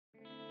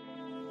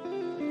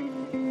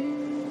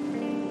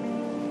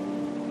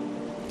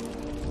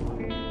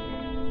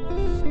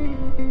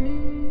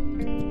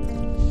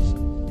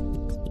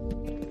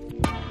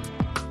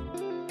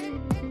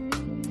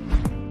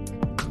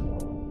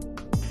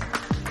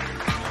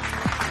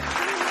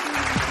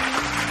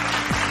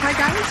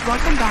Hi guys,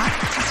 welcome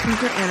back to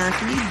Speaker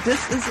Anarchy.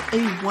 This is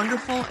a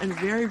wonderful and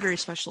very, very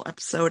special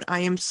episode. I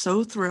am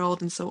so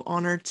thrilled and so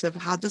honored to have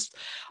had this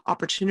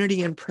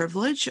opportunity and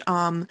privilege.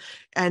 And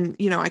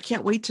I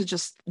can't wait to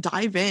just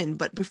dive in.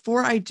 But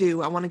before I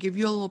do, I want to give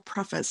you a little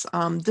preface.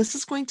 This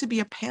is going to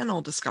be a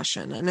panel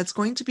discussion, and it's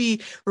going to be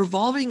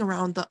revolving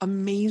around the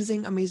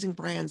amazing, amazing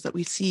brands that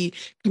we see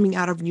coming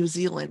out of New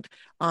Zealand.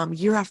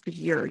 Year after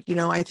year.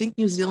 I think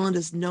New Zealand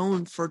is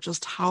known for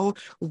just how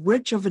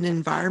rich of an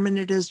environment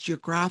it is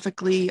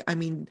geographically. I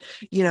mean,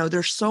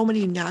 there's so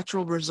many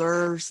natural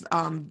reserves,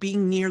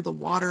 being near the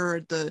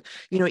water,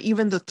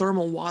 even the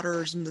thermal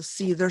waters in the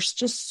sea. There's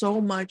just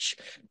so much,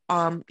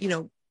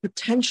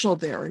 potential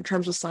there in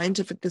terms of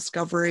scientific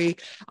discovery,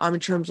 in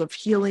terms of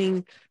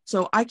healing.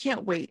 So I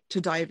can't wait to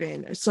dive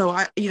in. So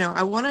I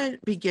want to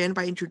begin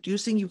by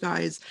introducing you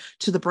guys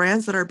to the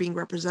brands that are being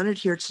represented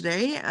here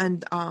today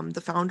and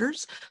the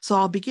founders. So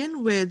I'll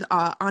begin with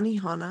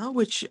Anihana,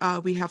 which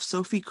we have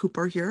Sophie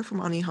Cooper here from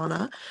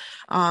Anihana.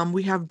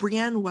 We have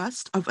Brianne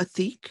West of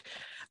Ethique,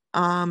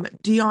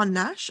 Dion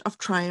Nash of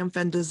Triumph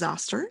and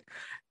Disaster,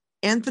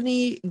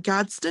 Anthony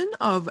Gadsden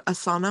of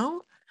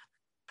Asano.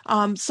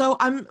 So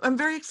I'm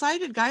very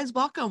excited, guys.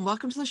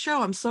 Welcome to the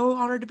show. I'm so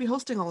honored to be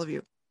hosting all of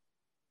you.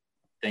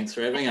 Thanks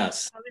for having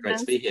us. Great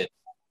to be here.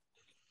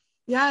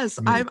 Yes,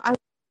 I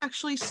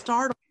actually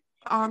start.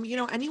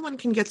 Anyone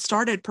can get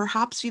started.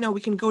 Perhaps, we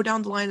can go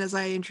down the line as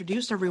I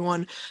introduce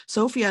everyone.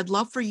 Sophie, I'd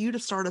love for you to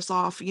start us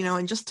off,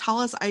 and just tell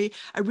us, I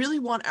really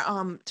want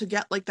to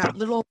get like that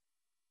little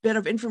bit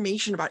of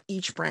information about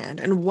each brand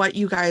and what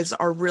you guys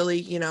are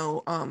really,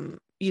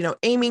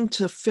 aiming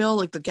to fill,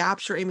 like the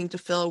gaps you're aiming to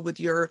fill with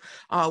your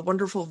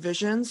wonderful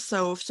visions.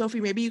 So Sophie,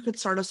 maybe you could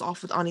start us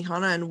off with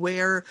Anihana and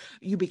where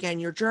you began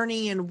your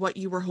journey and what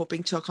you were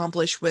hoping to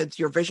accomplish with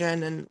your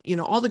vision and,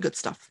 all the good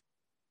stuff.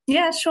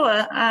 Yeah,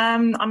 sure.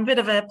 I'm a bit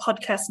of a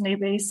podcast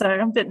newbie, so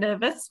I'm a bit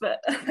nervous, but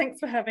thanks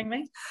for having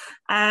me.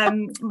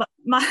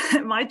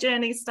 My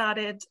journey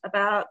started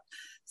about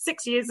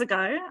 6 years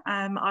ago.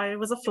 I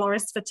was a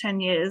florist for 10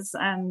 years,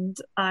 and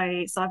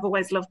I've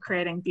always loved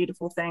creating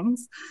beautiful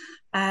things.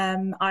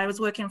 I was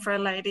working for a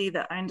lady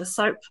that owned a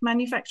soap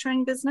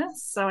manufacturing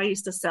business, so I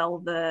used to sell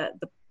the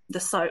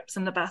soaps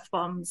and the bath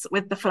bombs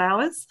with the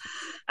flowers.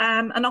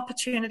 An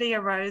opportunity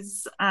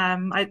arose.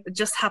 I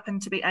just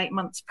happened to be 8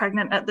 months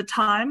pregnant at the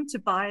time to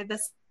buy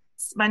this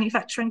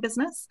manufacturing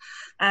business.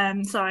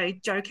 So I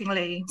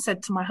jokingly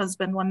said to my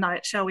husband one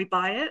night, shall we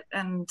buy it?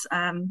 And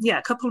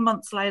a couple of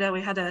months later,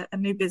 we had a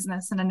new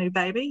business and a new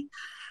baby.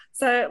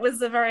 So it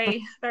was a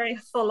very, very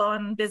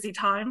full-on busy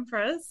time for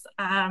us.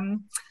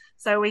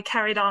 So we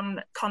carried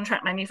on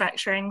contract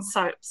manufacturing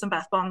soaps and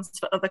bath bombs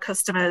for other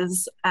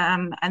customers.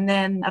 And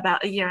then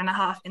about a year and a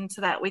half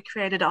into that, we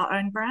created our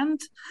own brand.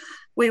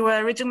 We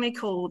were originally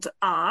called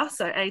R,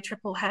 so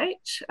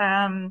AHHH.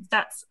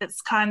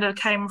 It's kind of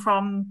came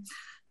from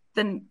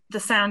the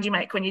sound you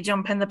make when you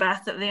jump in the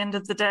bath at the end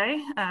of the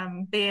day.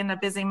 Being a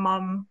busy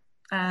mom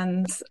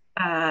and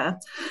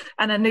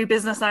a new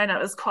business owner,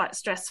 it was quite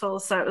stressful.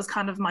 So it was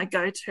kind of my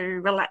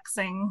go-to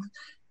relaxing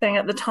thing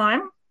at the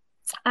time.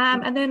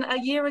 And then a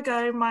year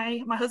ago,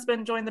 my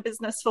husband joined the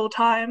business full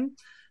time.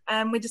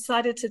 We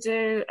decided to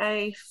do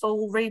a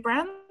full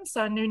rebrand,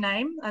 so a new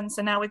name. And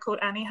so now we're called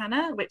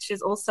Anihana, which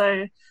is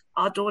also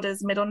our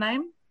daughter's middle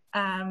name.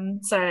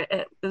 So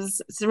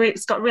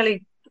it's got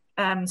really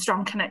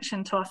strong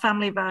connection to our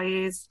family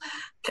values.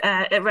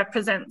 It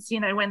represents,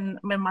 when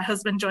my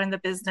husband joined the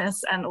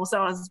business, and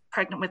also I was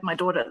pregnant with my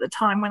daughter at the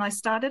time when I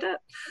started it.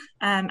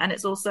 And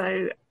it's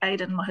also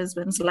Aidan, my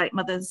husband's late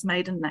mother's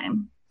maiden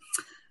name.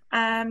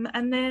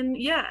 And then,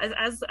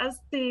 as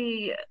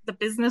the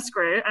business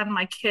grew and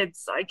my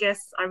kids, I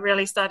guess I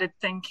really started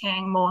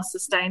thinking more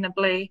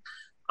sustainably.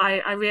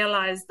 I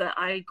realized that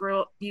I grew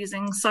up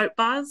using soap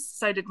bars.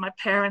 So did my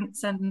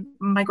parents and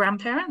my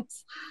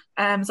grandparents.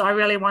 So I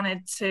really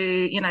wanted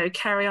to,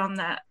 carry on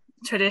that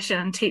tradition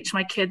and teach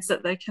my kids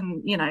that they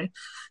can,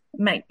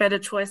 make better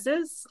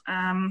choices.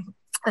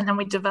 And then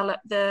we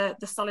developed the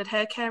solid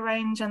hair care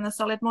range and the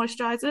solid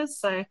moisturizers.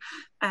 So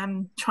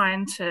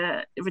trying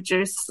to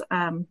reduce,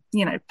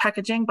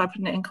 packaging by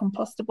putting it in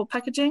compostable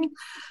packaging.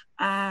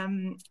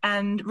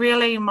 And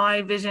really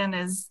my vision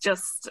is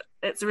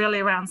it's really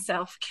around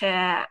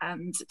self-care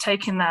and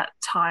taking that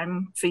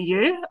time for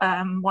you.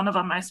 One of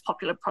our most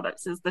popular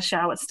products is the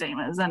shower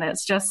steamers, and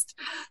it's just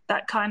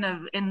that kind of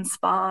in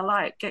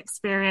spa-like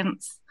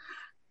experience.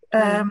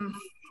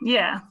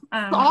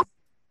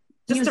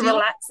 Just to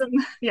relax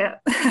and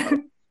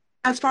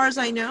As far as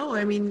I know,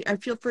 I mean, I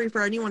feel free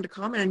for anyone to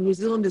comment. And New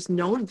Zealand is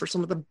known for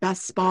some of the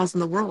best spas in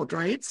the world,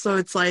 right? So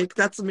it's like,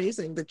 that's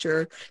amazing that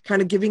you're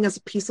kind of giving us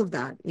a piece of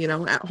that,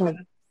 at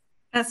home.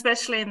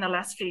 Especially in the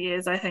last few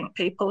years, I think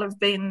people have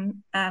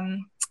been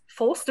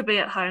forced to be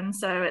at home.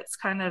 So it's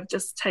kind of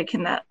just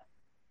taking that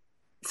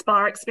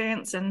spa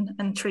experience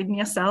and treating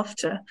yourself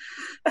to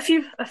a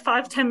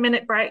 5-10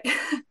 minute break.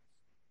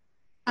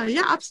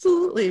 Yeah,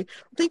 absolutely.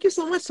 Thank you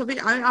so much, Sophie.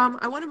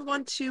 I want to move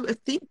on to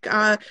Athik.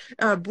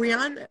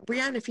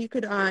 Brianne, if you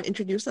could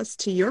introduce us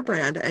to your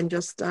brand and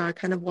just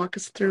kind of walk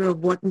us through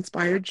what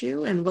inspired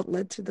you and what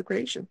led to the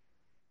creation.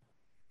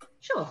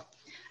 Sure.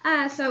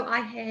 So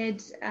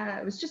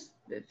I was just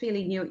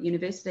fairly new at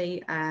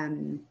university,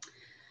 and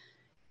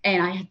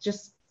I had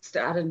just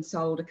started and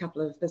sold a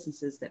couple of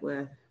businesses that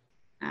were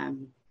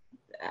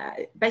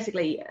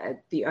basically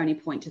the only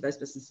point to those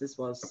businesses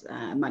was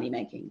money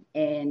making.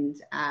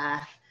 And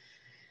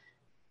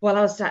while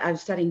I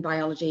was studying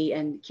biology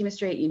and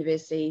chemistry at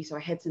university, so I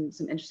had some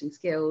interesting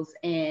skills,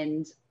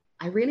 and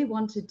I really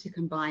wanted to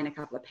combine a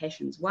couple of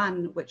passions.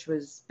 One, which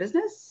was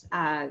business,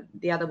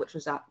 the other, which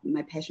was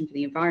my passion for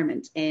the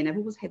environment. And I've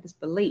always had this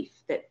belief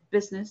that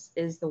business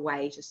is the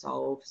way to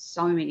solve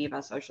so many of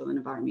our social and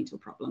environmental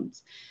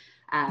problems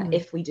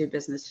if we do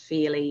business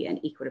fairly and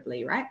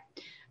equitably, right?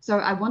 So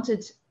I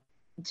wanted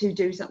to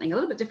do something a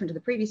little bit different to the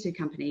previous two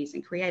companies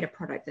and create a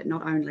product that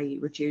not only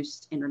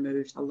reduced and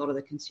removed a lot of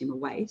the consumer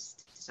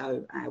waste.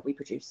 So we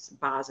produce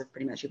bars of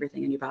pretty much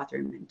everything in your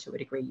bathroom and to a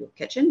degree your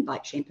kitchen,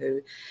 like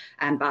shampoo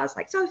and bars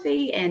like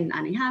Sophie and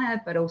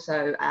Anihana, but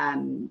also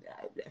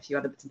a few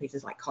other bits and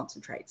pieces like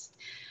concentrates.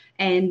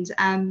 And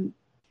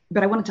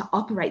but I wanted to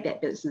operate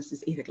that business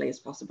as ethically as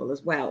possible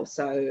as well.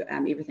 So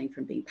everything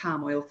from being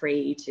palm oil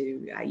free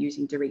to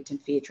using direct and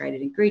fair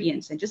traded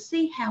ingredients, and just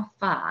see how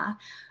far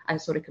I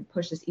sort of could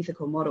push this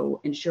ethical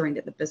model, ensuring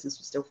that the business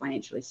was still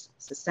financially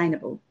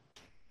sustainable.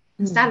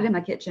 Started in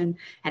my kitchen,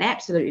 had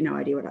absolutely no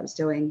idea what I was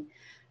doing,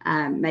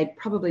 made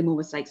probably more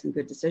mistakes than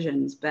good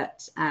decisions,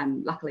 but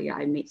luckily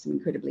I met some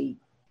incredibly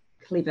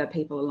clever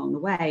people along the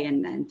way,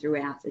 and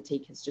throughout,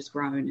 Athik has just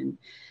grown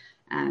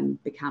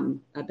and become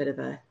a bit of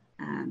a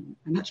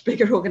much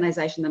bigger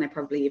organization than I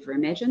probably ever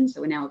imagined.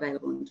 So we're now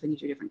available in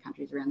 22 different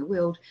countries around the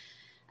world.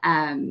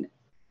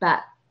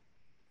 But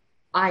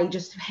I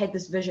just had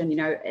this vision, you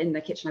know, in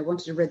the kitchen. I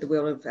wanted to rid the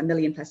world of 1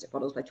 million plastic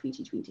bottles by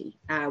 2020.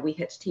 We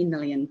hit 10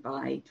 million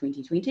by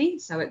 2020.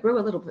 So it grew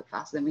a little bit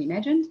faster than we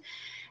imagined.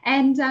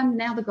 And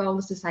now the goal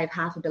is to save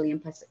 500 million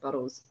plastic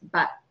bottles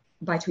but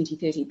by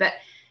 2030. But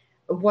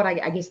what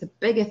I guess the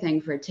bigger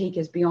thing for Athik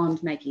is,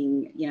 beyond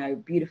making, you know,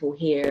 beautiful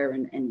hair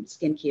and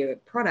skincare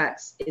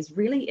products, is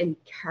really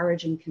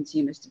encouraging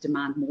consumers to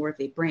demand more of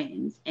their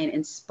brands, and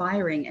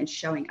inspiring and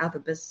showing other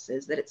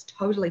businesses that it's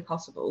totally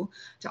possible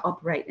to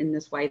operate in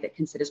this way that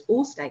considers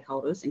all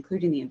stakeholders,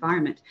 including the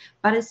environment,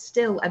 but is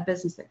still a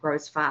business that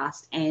grows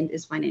fast and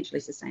is financially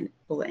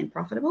sustainable and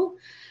profitable.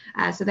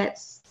 So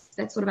that's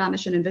sort of our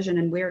mission and vision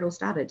and where it all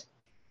started.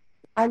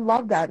 I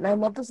love that. And I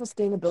love the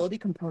sustainability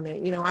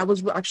component. You know, I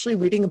was actually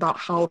reading about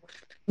how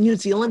New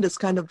Zealand is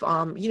kind of,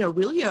 you know,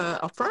 really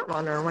a front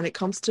runner when it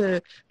comes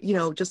to, you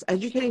know, just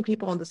educating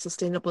people on the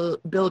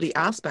sustainability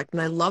aspect.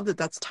 And I love that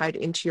that's tied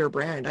into your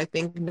brand. I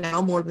think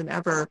now more than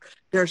ever,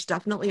 there's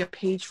definitely a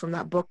page from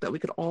that book that we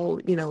could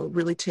all, you know,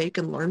 really take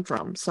and learn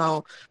from.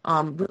 So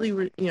really,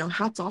 you know,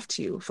 hats off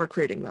to you for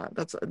creating that.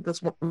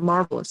 That's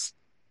marvelous.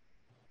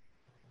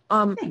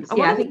 Thanks.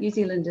 I think New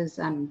Zealand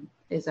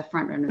is a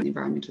front runner in the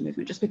environmental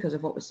movement just because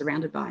of what we're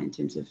surrounded by in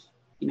terms of,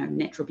 you know,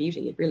 natural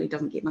beauty. It really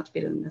doesn't get much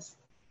better than this.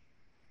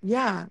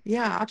 Yeah,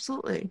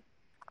 absolutely.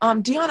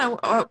 Dion,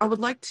 I would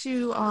like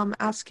to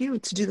ask you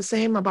to do the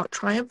same about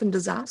Triumph and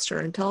Disaster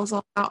and tell us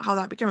all about how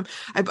that became.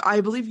 I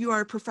believe you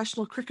are a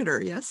professional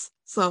cricketer, yes?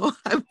 So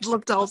I would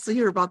love to also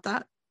hear about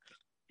that.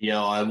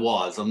 Yeah, I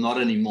was. I'm not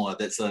anymore.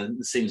 It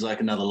seems like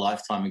another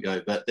lifetime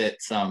ago, but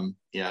that's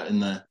yeah, in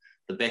the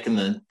back in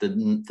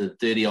the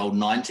dirty old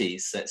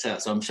 90s. That's how.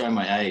 So I'm showing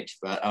my age,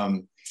 but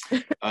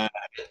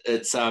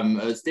it's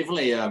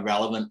definitely a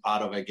relevant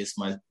part of, I guess,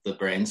 the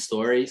brand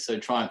story. So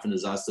Triumph and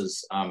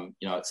Disasters,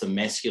 you know, it's a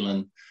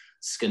masculine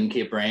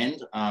skincare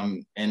brand,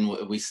 and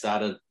we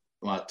started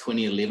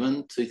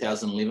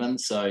 2011.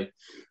 So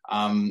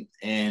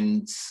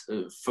and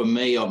for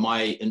me,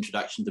 my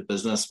introduction to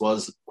business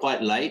was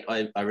quite late.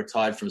 I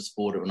retired from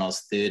sport when I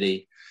was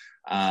 30,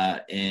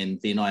 and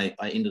then I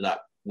ended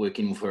up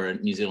working for a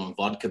New Zealand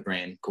vodka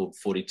brand called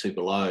 42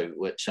 Below,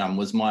 which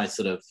was my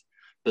sort of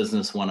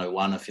business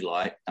 101, if you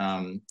like.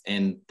 And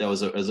there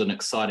was an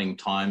exciting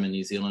time in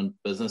New Zealand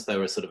business. They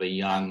were sort of a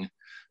young,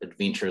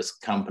 adventurous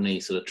company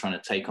sort of trying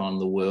to take on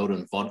the world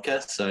in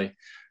vodka. So,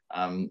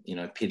 you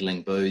know,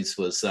 peddling booze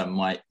was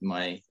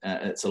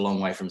it's a long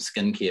way from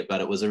skincare,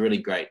 but it was a really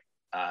great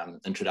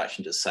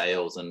introduction to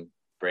sales and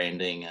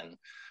branding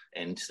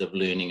and sort of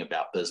learning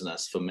about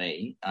business for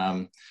me.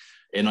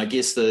 And I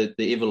guess the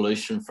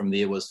evolution from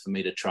there was for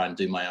me to try and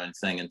do my own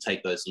thing and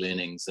take those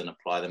learnings and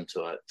apply them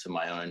to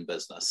my own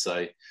business.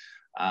 So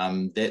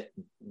that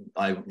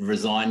I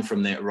resigned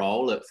from that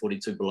role at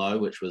 42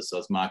 Below, I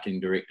was marketing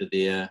director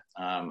there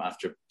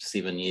after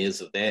 7 years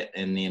of that.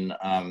 And then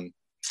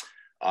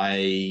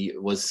I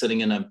was sitting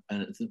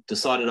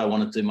decided I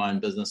wanted to do my own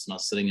business, and I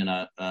was sitting in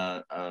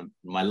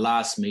my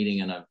last meeting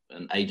in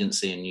an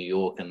agency in New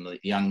York, and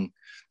the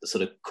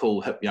sort of cool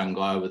hip young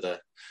guy with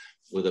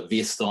a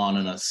vest on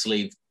and a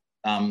sleeve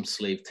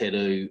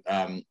tattoo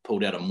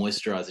pulled out a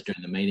moisturizer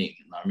during the meeting.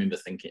 And I remember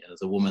thinking it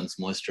was a woman's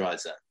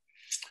moisturizer.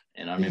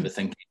 And I remember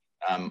thinking,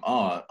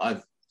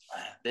 I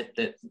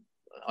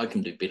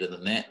can do better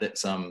than that.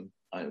 That's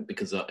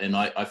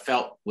I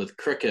felt with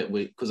cricket,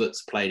 because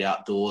it's played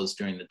outdoors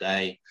during the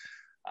day.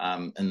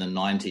 In the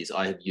 90s,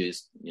 I had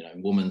used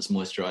women's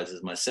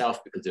moisturizers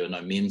myself because there were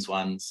no men's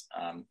ones,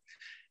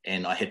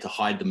 and I had to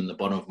hide them in the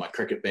bottom of my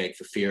cricket bag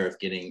for fear of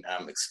getting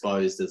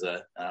exposed as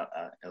a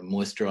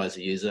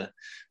moisturizer user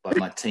by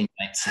my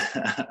teammates.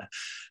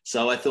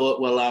 So I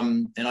thought, well,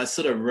 and I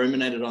sort of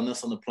ruminated on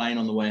this on the plane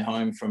on the way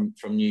home from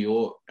New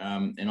York,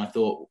 and I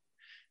thought,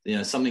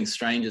 something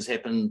strange has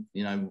happened.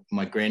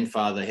 My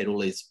grandfather had all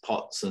these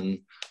pots and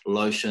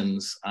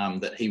lotions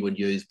that he would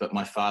use, but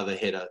my father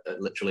had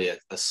literally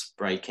a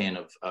spray can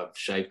of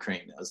shave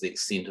cream. That was the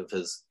extent of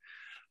his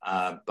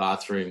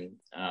bathroom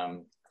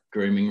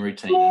grooming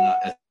routine. And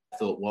I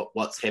thought,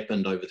 what's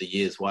happened over the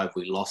years? Why have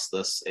we lost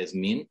this as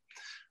men?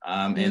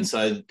 And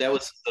so that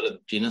was sort of the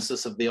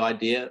genesis of the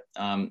idea.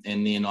 And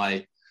then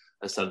I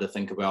started to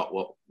think about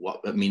what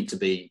it meant to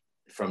be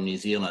from New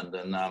Zealand.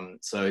 And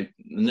so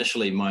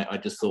initially I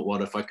just thought,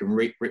 what if I can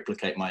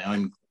replicate my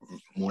own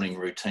morning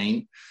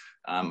routine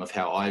of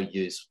how I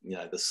use,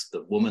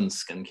 the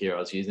woman's skincare I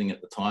was using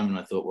at the time. And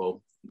I thought,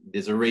 well,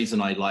 there's a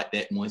reason I like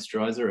that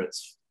moisturizer.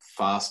 It's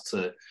fast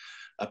to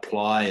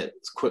apply, it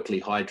quickly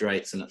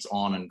hydrates, and it's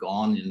on and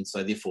gone. And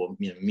so therefore,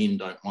 men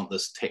don't want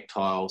this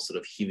tactile sort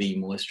of heavy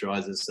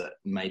moisturizers that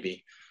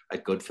maybe are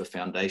good for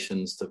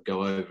foundations to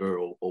go over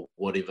or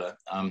whatever.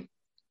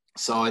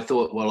 So I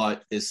thought, well,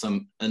 there's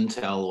some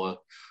intel or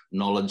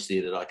knowledge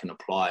there that I can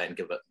apply and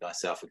give it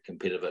myself a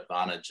competitive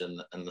advantage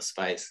in the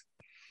space.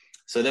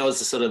 So that was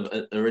the sort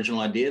of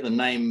original idea. The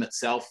name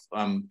itself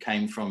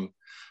came from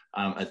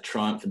a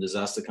triumph and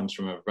disaster, comes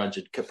from a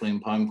Rudyard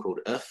Kipling poem called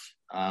If,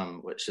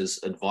 which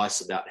is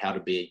advice about how to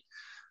be,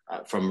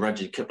 from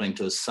Rudyard Kipling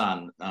to his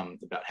son,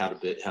 about how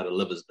to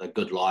live a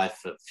good life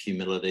of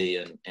humility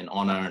and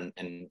honor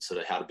and sort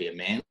of how to be a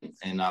man.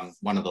 And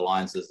one of the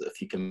lines is that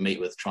if you can meet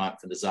with triumph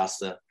and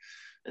disaster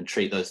and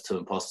treat those two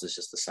imposters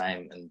just the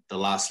same. And the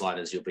last line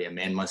is, you'll be a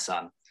man, my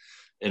son.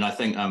 And I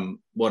think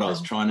what I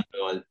was trying to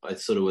do, I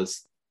sort of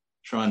was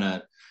trying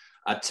to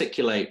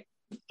articulate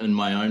in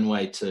my own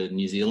way to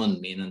New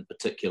Zealand men in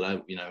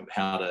particular,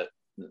 how to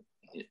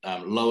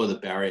lower the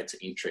barrier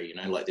to entry.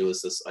 Like there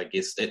was this, I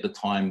guess at the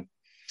time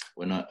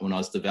when I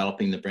was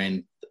developing the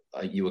brand,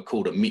 you were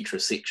called a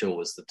metrosexual,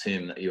 was the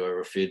term that you were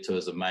referred to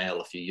as a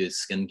male if you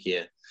use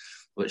skincare,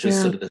 which is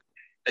sort of a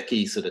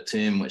icky sort of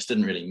term, which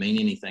didn't really mean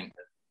anything. It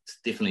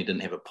definitely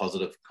didn't have a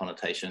positive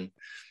connotation.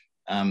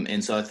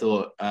 And so I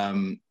thought,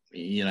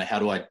 how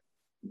do I,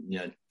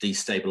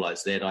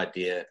 destabilize that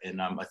idea?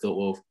 And I thought,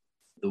 well,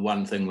 the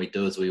one thing we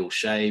do is we all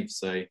shave.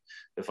 So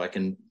if I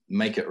can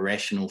make it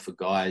rational for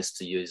guys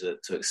to use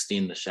it to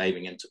extend the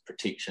shaving into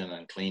protection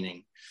and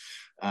cleaning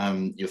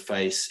your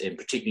face and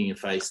protecting your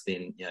face,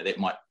 then that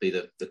might be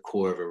the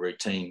core of a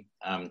routine.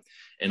 And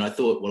I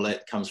thought, well,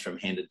 that comes from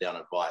handed down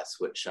advice,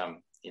 which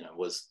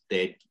was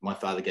my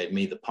father gave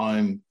me the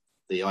poem.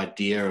 The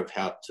idea of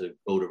how to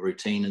build a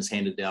routine is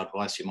handed down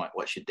advice. You might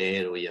watch your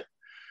dad or your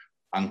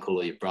uncle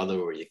or your brother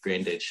or your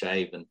granddad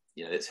shave, and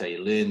that's how you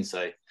learn.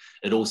 So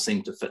it all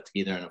seemed to fit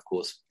together, and of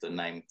course the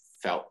name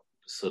felt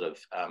sort of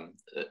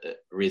it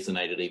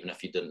resonated even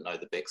if you didn't know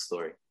the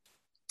backstory.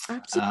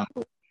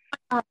 Absolutely.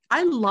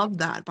 I love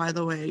that, by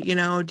the way,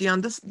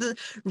 Dion,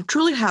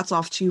 truly hats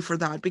off to you for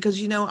that,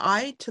 because,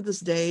 I, to this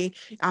day,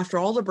 after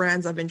all the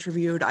brands I've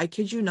interviewed, I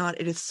kid you not,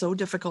 it is so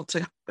difficult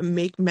to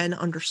make men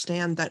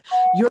understand that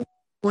you're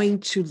going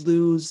to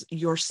lose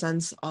your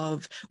sense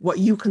of what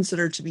you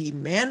consider to be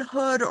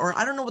manhood, or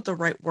I don't know what the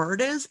right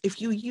word is, if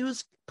you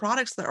use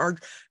products that are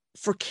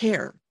for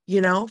care.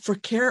 For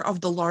care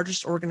of the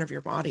largest organ of your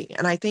body.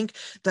 And I think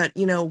that,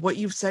 what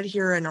you've said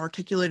here and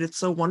articulated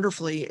so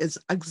wonderfully is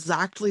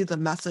exactly the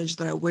message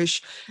that I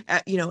wish,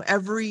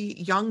 every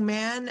young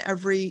man,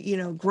 every,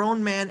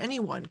 grown man,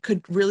 anyone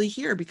could really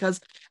hear, because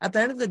at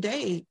the end of the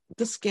day,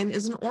 the skin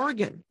is an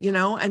organ,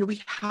 and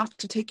we have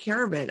to take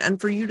care of it.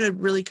 And for you to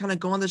really kind of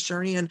go on this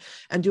journey and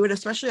do it,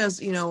 especially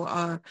as,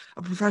 a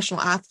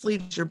professional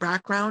athlete, your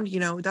background,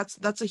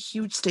 that's a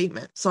huge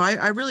statement. So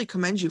I really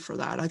commend you for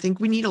that. I think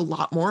we need a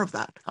lot more of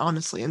that,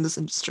 honestly, in this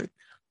industry.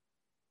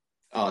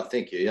 Oh,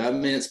 thank you. I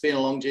mean, it's been a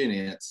long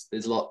journey.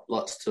 There's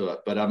lots to it,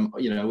 but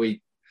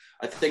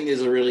I think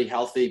there's a really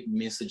healthy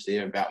message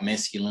there about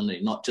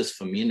masculinity, not just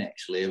for men,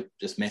 actually,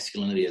 just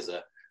masculinity as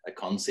a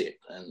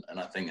concept. And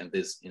I think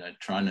there's,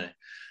 trying to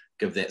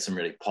give that some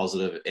really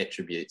positive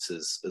attributes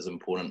is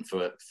important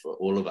for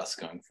all of us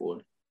going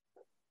forward.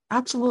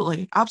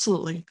 Absolutely.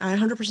 I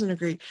 100%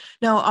 agree.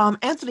 Now,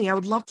 Anthony, I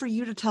would love for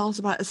you to tell us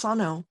about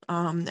Isano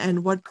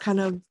and what kind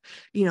of,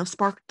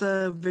 sparked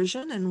the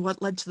vision and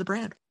what led to the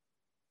brand.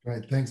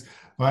 Great, thanks.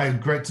 Well,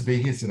 great to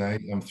be here today.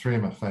 Three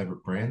of my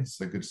favorite brands,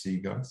 so good to see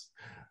you guys.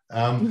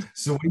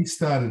 So we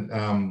started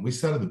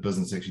the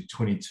business actually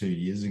 22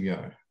 years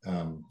ago,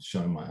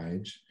 showing my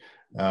age,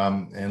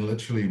 and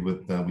literally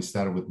we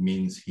started with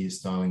men's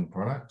hairstyling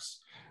products.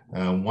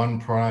 One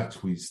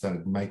product we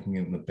started making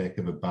it in the back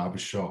of a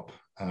barbershop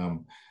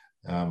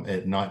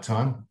at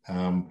nighttime,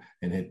 and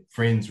had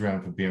friends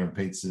around for beer and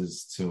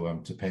pizzas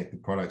to pack the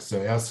products.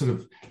 So our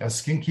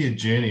skincare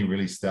journey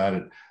really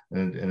started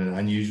in an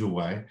unusual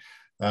way.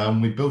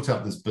 We built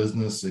up this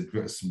business, a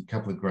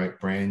couple of great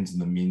brands in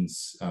the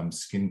men's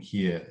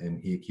skincare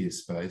and hair care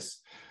space.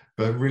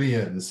 But really,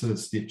 the sort of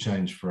step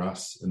change for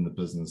us in the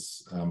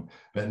business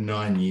about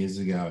 9 years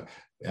ago,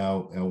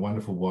 our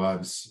wonderful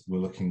wives were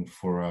looking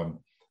for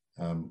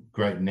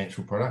great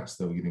natural products.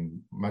 They were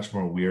getting much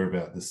more aware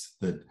about this,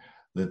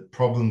 the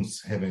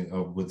problems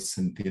with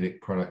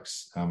synthetic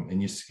products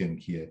in your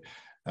skincare.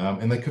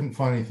 And they couldn't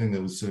find anything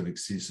that was sort of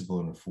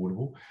accessible and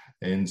affordable.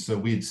 And so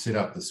we had set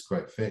up this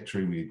great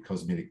factory. We had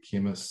cosmetic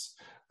chemists,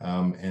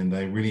 and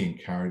they really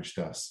encouraged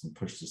us and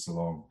pushed us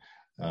along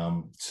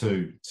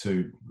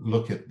to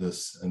look at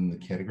this in the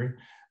category.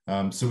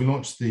 So we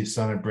launched the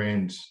Asana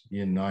brand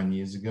 9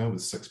 years ago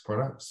with 6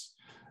 products.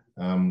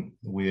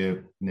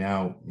 We're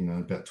now,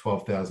 about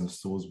 12,000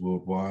 stores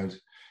worldwide,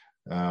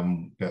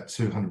 about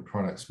 200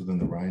 products within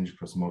the range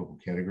across multiple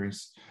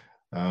categories.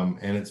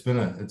 And it's been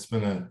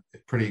a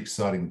pretty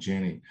exciting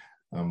journey.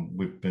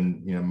 We've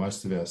been,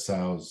 most of our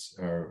sales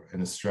are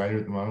in Australia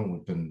at the moment.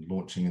 We've been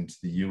launching into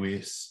the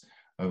US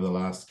over the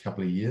last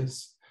couple of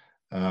years.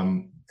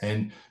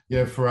 And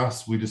for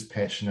us, we're just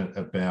passionate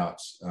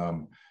about,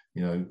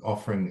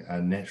 offering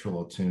a natural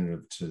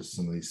alternative to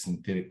some of these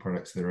synthetic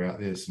products that are out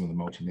there, some of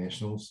the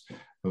multinationals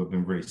who have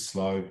been really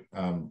slow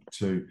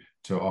to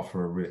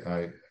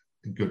offer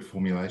good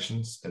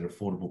formulations at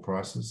affordable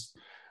prices.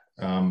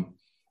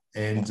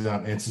 And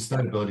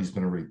sustainability has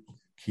been a really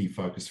key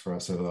focus for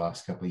us over the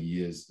last couple of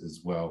years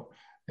as well.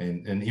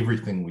 And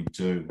everything we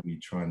do, we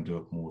try and do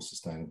it more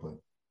sustainably.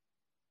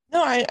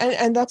 No,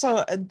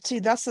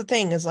 that's the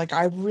thing is like,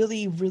 I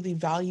really, really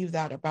value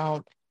that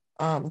about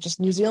just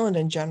New Zealand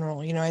in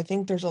general. I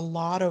think there's a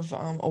lot of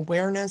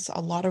awareness,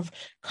 a lot of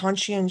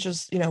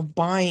conscientious,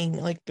 buying.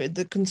 Like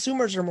the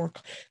consumers are more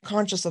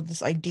conscious of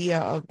this idea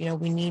of,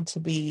 we need to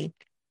be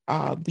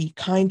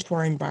kind to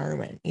our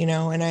environment,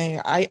 and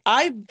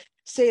I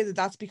say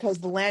that's because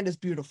the land is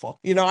beautiful.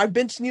 I've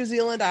been to New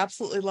Zealand. I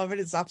absolutely love it.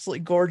 It's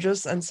absolutely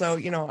gorgeous. And so,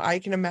 I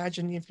can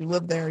imagine if you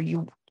live there,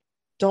 you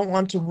don't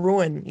want to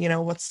ruin,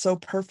 what's so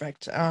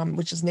perfect,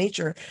 which is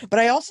nature. But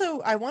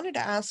I wanted to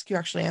ask you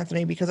actually,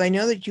 Anthony, because I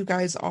know that you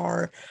guys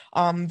are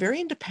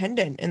very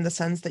independent in the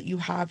sense that you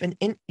have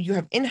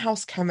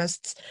in-house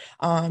chemists,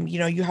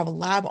 you have a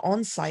lab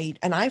on site.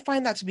 And I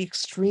find that to be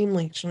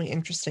extremely, extremely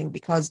interesting,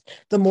 because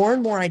the more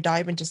and more I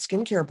dive into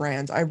skincare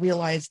brands, I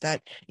realize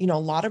that, a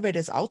lot of it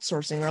is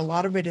outsourcing, or a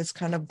lot of it is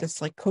kind of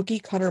this like cookie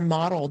cutter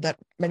model that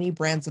many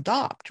brands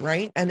adopt,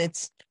 right? And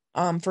it's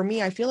for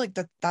me, I feel like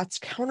that's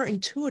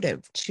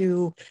counterintuitive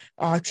to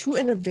true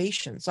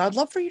innovation. So I'd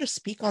love for you to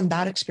speak on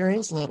that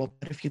experience a little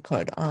bit, if you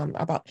could,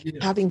 about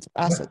having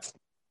assets.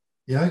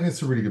 Yeah, I think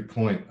that's a really good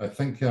point. I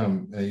think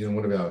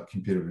one of our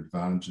competitive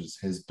advantages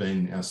has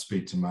been our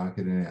speed to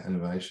market and our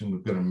innovation.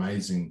 We've got an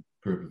amazing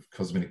group of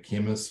cosmetic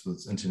chemists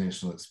with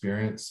international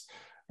experience.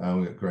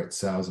 We've got great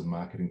sales and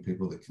marketing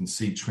people that can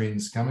see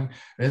trends coming.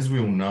 As we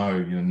all know,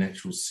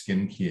 natural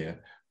skincare,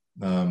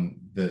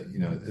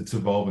 it's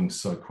evolving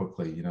so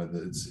quickly,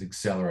 that it's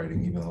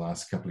accelerating even the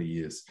last couple of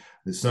years.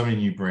 There's so many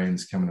new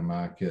brands coming to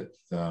market,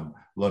 a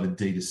lot of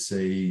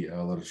D2C,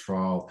 a lot of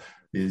trial.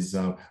 There's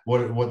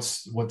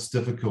what's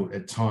difficult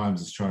at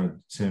times is trying to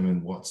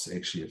determine what's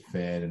actually a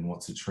fad and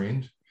what's a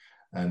trend.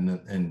 And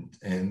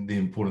the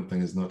important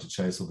thing is not to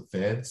chase all the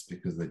fads,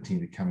 because they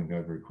tend to come and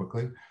go very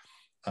quickly.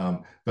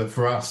 But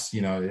for us,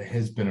 it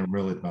has been a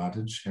real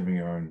advantage having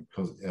our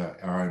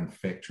own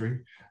factory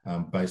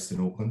based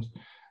in Auckland.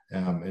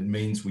 It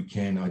means we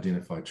can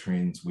identify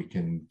trends. We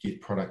can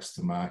get products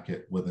to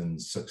market within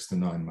 6 to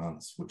 9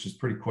 months, which is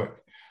pretty quick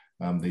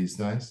these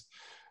days,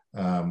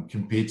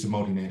 compared to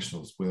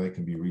multinationals, where they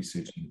can be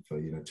researching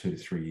for 2 to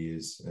 3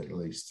 years at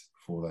least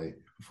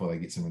before they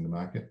get something to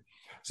market.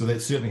 So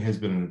that certainly has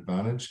been an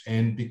advantage.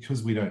 And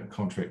because we don't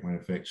contract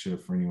manufacture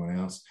for anyone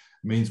else,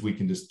 it means we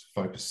can just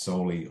focus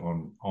solely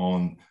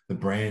on the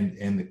brand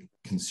and the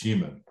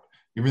consumer.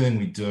 Everything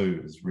we do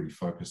is really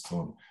focused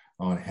on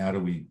how do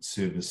we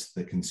service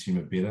the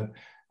consumer better?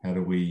 How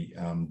do we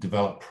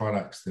develop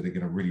products that are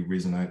going to really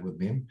resonate with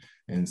them?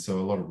 And so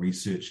a lot of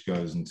research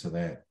goes into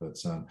that. But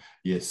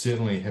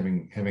certainly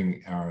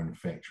having our own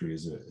factory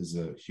is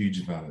a huge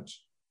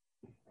advantage.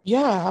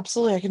 Yeah,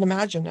 absolutely. I can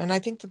imagine. And I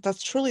think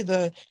that's truly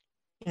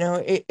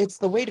it's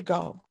the way to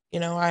go.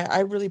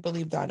 I really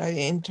believe that.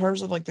 In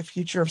terms of like the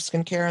future of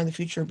skincare and the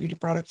future of beauty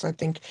products, I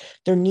think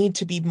there need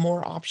to be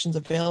more options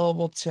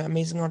available to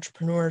amazing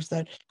entrepreneurs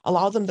that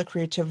allow them the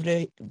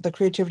creativity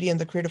and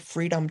the creative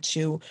freedom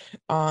to,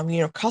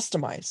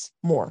 customize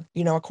more,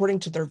 according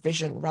to their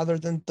vision rather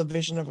than the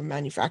vision of a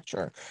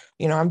manufacturer.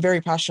 I'm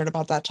very passionate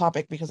about that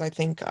topic, because I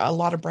think a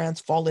lot of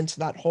brands fall into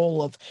that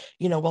hole of,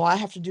 well, I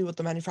have to do what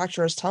the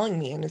manufacturer is telling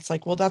me. And it's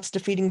like, well, that's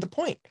defeating the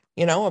point,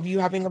 of you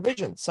having a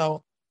vision.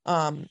 So,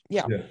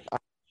 yeah.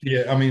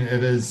 Yeah, I mean,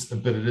 it is,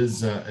 but it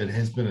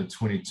has been a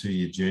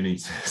 22-year journey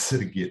to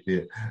sort of get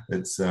there.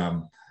 It's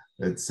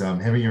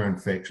having your own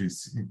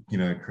factories,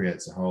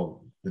 creates a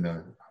whole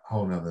a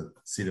whole nother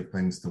set of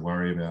things to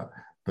worry about.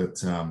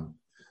 But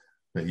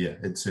yeah,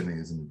 it certainly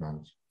is an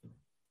advantage.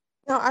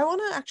 Now, I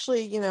want to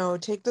actually,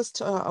 take this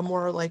to a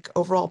more like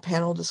overall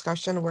panel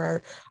discussion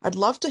where I'd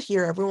love to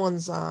hear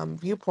everyone's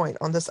viewpoint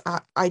on this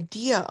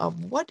idea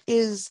of what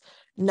is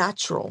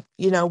natural.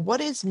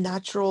 What is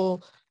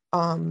natural,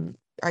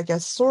 I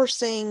guess,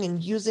 sourcing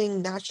and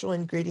using natural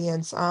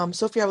ingredients.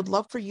 Sophie, I would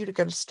love for you to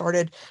get us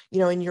started,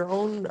 in your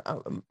own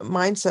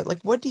mindset.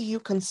 Like, what do you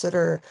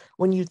consider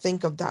when you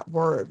think of that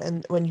word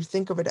and when you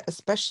think of it,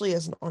 especially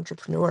as an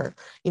entrepreneur?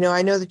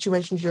 I know that you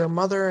mentioned you're a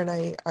mother, and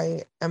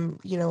I am,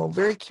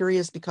 very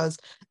curious because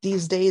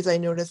these days I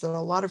notice that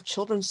a lot of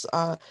children's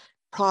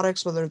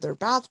products, whether they're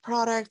bath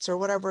products or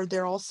whatever,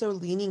 they're also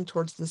leaning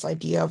towards this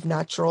idea of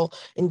natural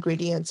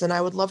ingredients. And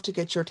I would love to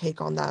get your take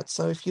on that.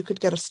 So if you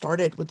could get us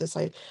started with this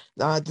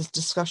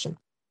discussion.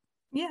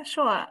 Yeah,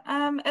 sure.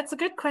 It's a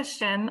good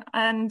question.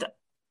 And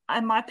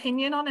my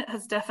opinion on it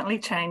has definitely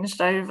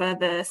changed over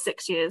the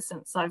 6 years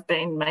since I've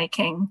been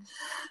making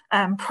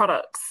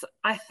products.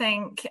 I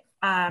think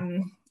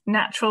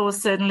natural was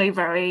certainly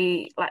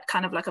very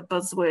kind of like a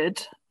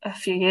buzzword a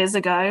few years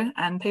ago,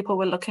 and people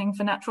were looking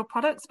for natural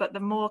products. But the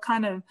more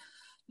kind of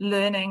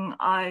learning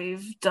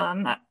I've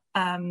done,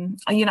 I'm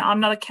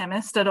not a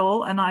chemist at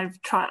all, and I've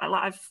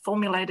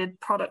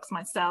formulated products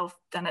myself,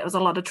 and it was a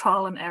lot of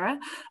trial and error,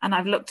 and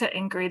I've looked at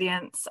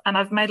ingredients and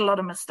I've made a lot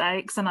of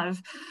mistakes, and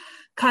I've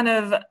kind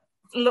of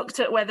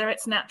looked at whether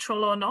it's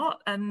natural or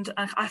not, and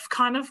I've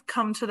kind of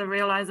come to the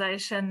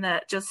realization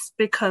that just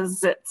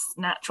because it's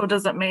natural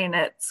doesn't mean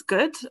it's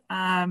good.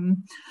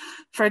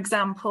 For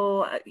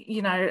example,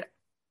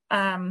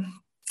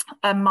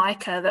 a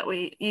mica that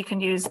you can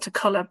use to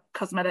color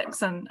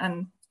cosmetics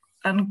and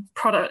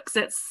products,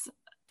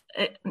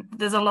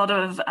 there's a lot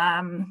of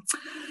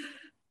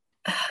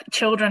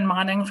children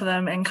mining for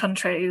them in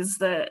countries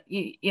that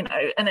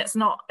and it's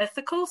not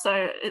ethical.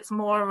 So it's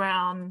more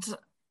around,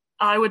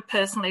 I would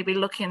personally be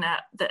looking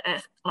at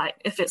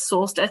if it's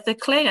sourced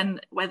ethically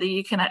and whether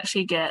you can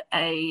actually get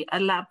a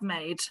lab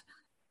made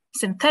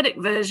synthetic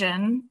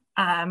version,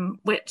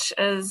 which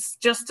is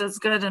just as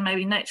good and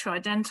maybe nature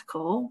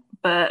identical,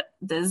 but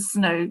there's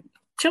no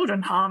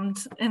children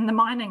harmed in the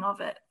mining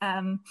of it.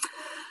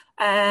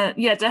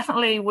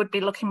 Definitely would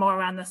be looking more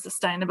around the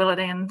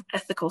sustainability and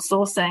ethical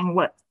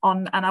sourcing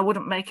and I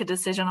wouldn't make a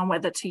decision on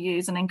whether to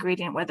use an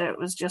ingredient, whether it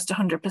was just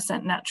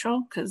 100%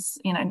 natural, because,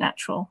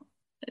 natural,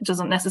 it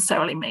doesn't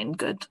necessarily mean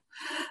good.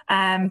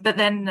 But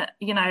then,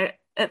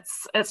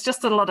 it's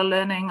just a lot of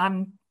learning.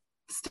 I'm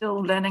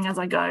still learning as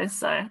I go.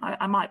 So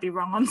I might be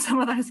wrong on some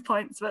of those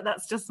points, but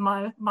that's just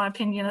my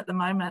opinion at the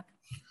moment.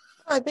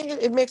 I think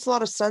it makes a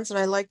lot of sense, and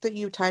I like that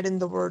you tied in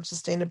the word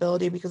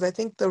sustainability, because I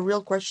think the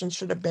real question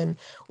should have been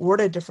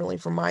worded differently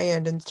from my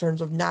end in terms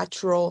of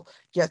natural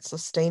yet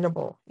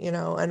sustainable,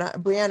 and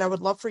Brianne, I would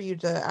love for you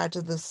to add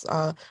to this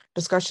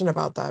discussion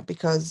about that,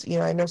 because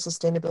I know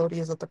sustainability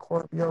is at the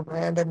core of your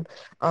brand, and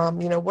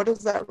what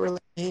does that really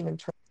mean in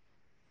terms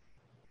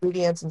of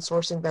ingredients and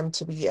sourcing them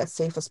to be as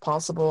safe as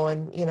possible,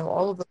 and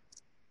all of the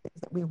things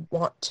that we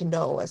want to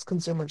know as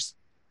consumers.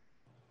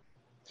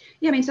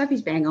 Yeah, I mean,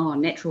 Sophie's bang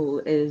on. Natural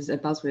is a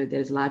buzzword that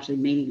is largely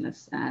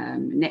meaningless.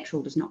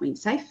 Natural does not mean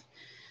safe.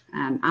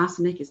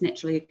 Arsenic is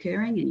naturally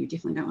occurring, and you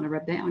definitely don't want to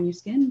rub that on your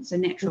skin. So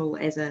natural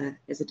as a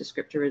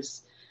descriptor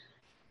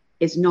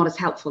is not as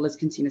helpful as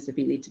consumers have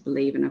been led to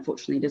believe, and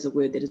unfortunately it is a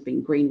word that has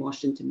been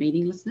greenwashed into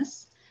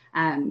meaninglessness.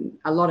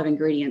 A lot of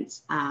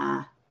ingredients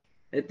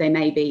they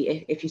may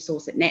be, if you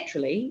source it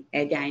naturally,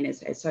 again,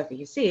 as Sophie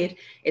has said,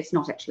 it's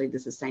not actually the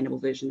sustainable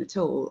version at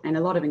all. And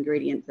a lot of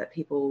ingredients that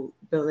people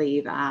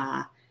believe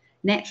are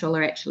natural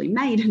are actually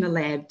made in a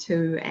lab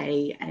to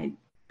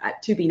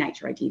be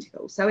nature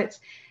identical. So it's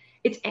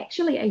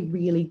actually a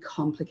really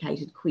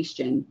complicated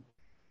question.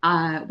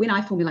 When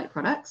I formulate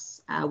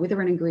products,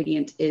 whether an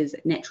ingredient is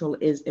natural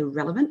is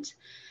irrelevant.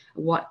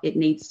 What it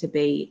needs to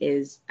be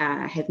is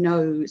have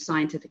no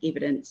scientific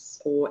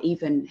evidence or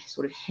even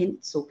sort of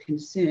hints or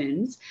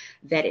concerns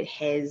that it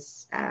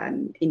has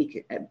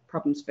any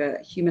problems for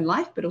human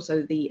life, but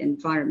also the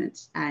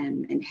environment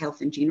and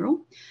health in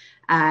general.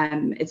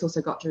 It's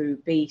also got to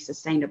be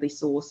sustainably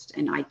sourced,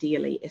 and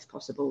ideally, if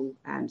possible,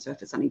 so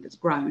if it's something that's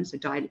grown, so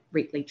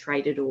directly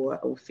traded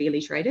or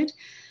fairly traded.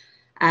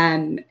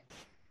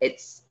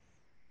 It's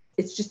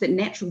just that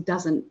natural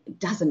doesn't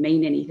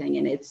mean anything,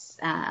 and it's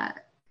a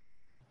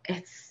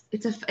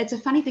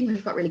funny thing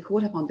we've got really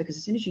caught up on, because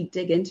as soon as you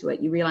dig into it,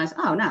 you realize,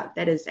 oh no,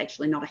 that is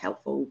actually not a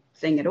helpful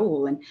thing at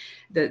all. And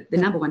the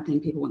number one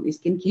thing people want their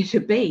skincare to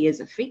be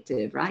is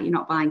effective, right? You're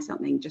not buying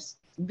something, just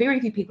very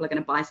few people are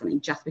going to buy something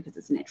just because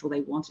it's natural.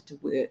 They want it to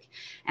work.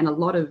 And a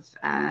lot of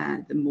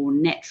the more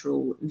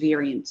natural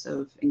variants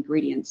of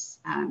ingredients,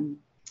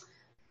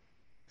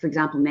 for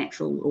example,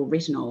 natural or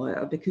retinol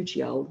or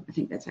bakuchiol, I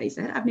think that's how you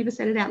say it. I've never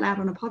said it out loud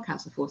on a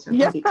podcast before, so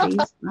if I get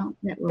teased,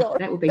 well,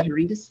 that would be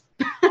horrendous.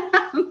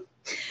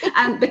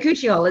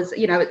 Bakuchiol is,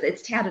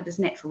 it's touted as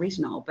natural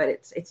retinol, but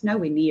it's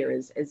nowhere near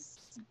as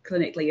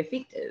clinically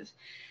effective.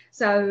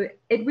 So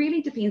it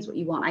really depends what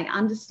you want. I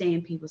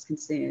understand people's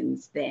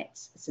concerns that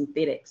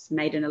synthetics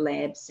made in a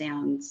lab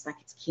sounds like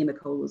it's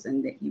chemicals,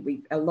 and that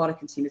a lot of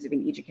consumers have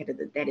been educated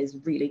that that is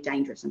really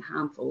dangerous and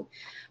harmful.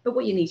 But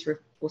what you need to, of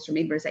course,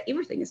 remember is that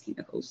everything is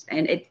chemicals,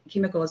 and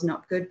chemical is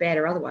not good, bad,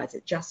 or otherwise.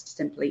 It just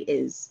simply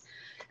is.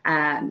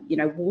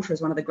 Water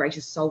is one of the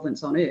greatest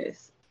solvents on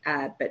earth,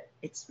 but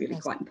it's really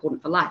quite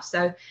important for life.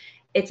 So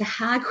it's a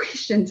hard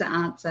question to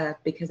answer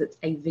because it's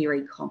a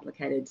very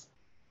complicated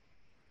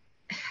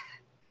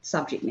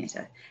subject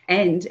matter,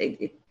 and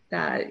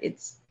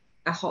it's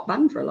a hot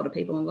button for a lot of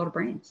people and a lot of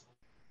brands.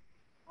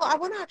 Well, I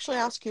want to actually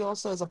ask you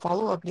also as a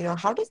follow-up,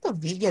 how does the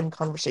vegan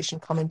conversation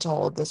come into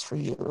all of this for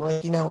you?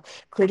 Like,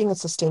 creating a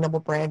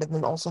sustainable brand and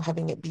then also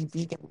having it be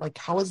vegan. Like,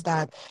 has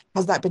that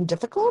been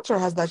difficult, or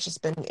has that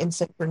just been in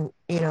synchrony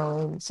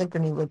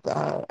with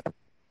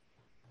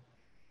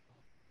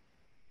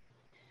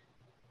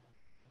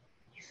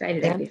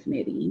Faded out there for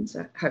me at the end,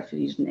 so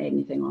hopefully you didn't add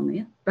anything on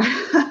there.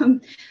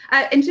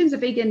 But in terms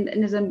of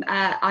veganism,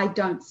 I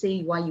don't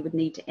see why you would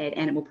need to add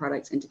animal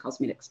products into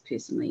cosmetics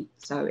personally.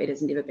 So it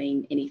has never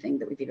been anything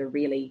that we've ever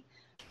really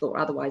thought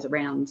otherwise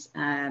around.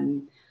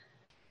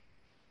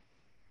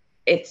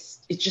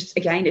 It's just,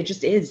 again, it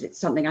just is. It's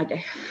something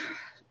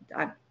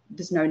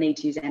there's no need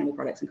to use animal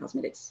products in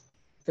cosmetics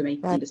for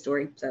me, end of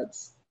story. So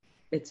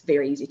it's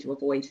very easy to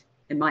avoid,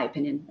 in my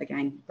opinion,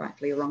 again,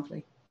 rightfully or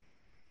wrongfully.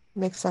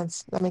 Makes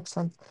sense. That makes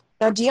sense.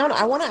 Now, Dion,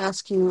 I want to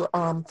ask you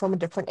from a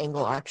different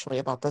angle actually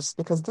about this,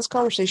 because this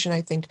conversation, I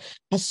think,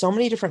 has so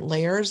many different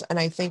layers, and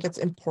I think it's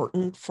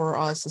important for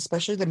us,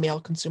 especially the male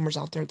consumers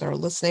out there that are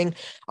listening,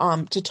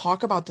 to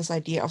talk about this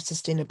idea of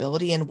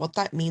sustainability and what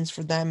that means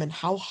for them and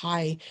how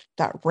high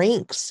that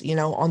ranks,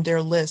 on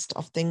their list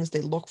of things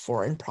they look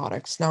for in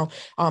products. Now,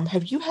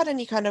 have you had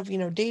any kind of,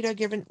 data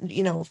given,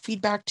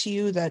 feedback to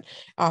you that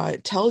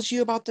tells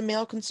you about the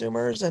male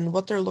consumers and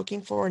what they're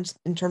looking for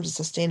in terms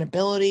of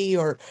sustainability,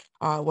 or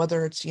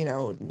whether it's,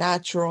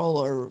 natural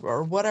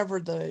or whatever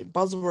the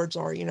buzzwords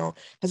are,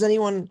 has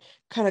anyone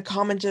kind of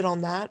commented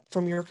on that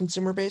from your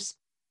consumer base?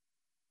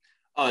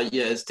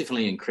 Yeah, it's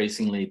definitely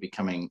increasingly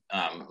becoming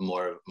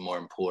more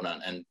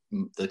important, and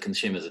the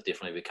consumers are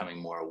definitely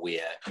becoming more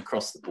aware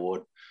across the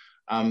board.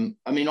 I've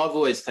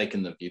always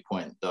taken the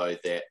viewpoint, though,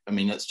 that,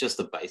 it's just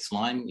a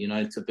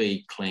baseline, to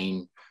be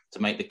clean, to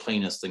make the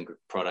cleanest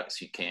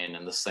products you can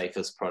and the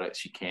safest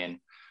products you can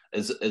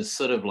is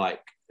sort of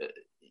like,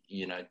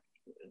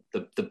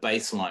 the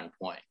baseline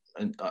point.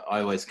 And I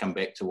always come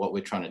back to what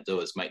we're trying to do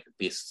is make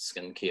the best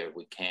skincare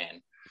we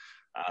can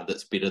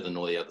that's better than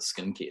all the other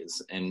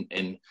skincares.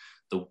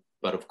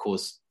 But of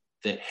course,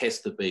 that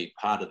has to be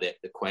part of that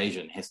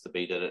equation, has to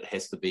be that it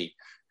has to be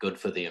good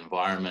for the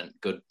environment,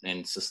 good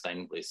and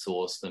sustainably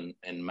sourced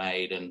and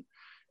made,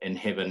 and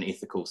have an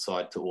ethical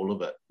side to all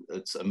of it,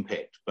 its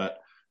impact. But,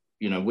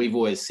 we've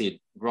always said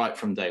right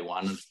from day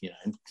one,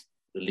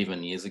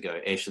 11 years ago,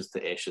 ashes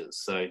to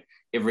ashes. So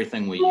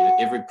everything we use,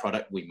 every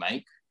product we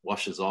make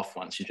washes off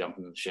once you jump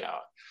in the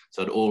shower.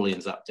 So it all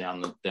ends up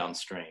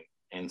downstream.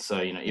 And so,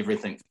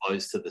 everything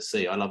flows to the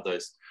sea. I love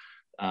those.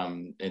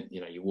 And,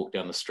 you walk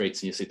down the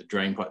streets and you see the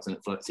drain pipes and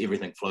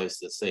everything flows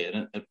to the sea.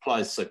 And it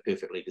applies so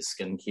perfectly to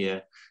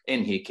skincare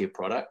and hair care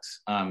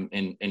products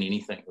and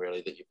anything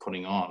really that you're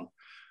putting on.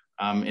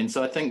 And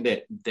so I think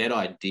that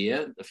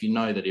idea, if you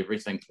know that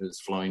everything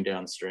is flowing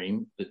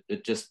downstream,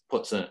 it just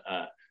puts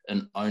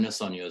an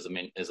onus on you as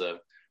a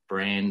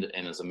brand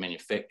and as a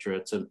manufacturer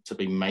to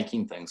be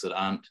making things that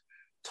aren't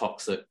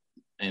toxic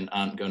and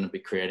aren't going to be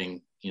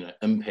creating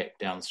impact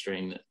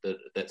downstream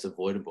that's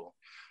avoidable.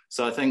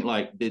 So I think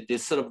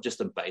there's sort of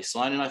just a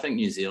baseline, and I think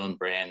New Zealand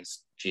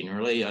brands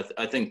generally,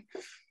 I think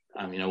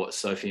what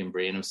Sophie and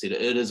Brian have said,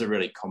 it is a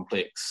really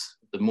complex.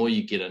 The more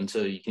you get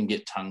into, you can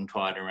get tongue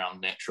tied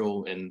around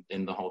natural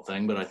and the whole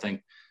thing, but I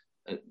think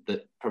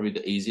that probably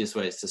the easiest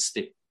way is to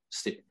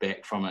step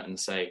back from it and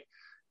say,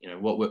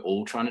 what we're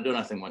all trying to do, and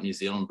I think what New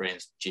Zealand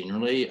brands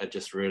generally are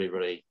just really,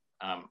 really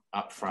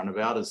upfront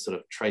about is sort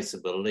of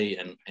traceability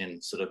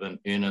and sort of an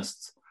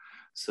earnest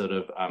sort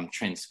of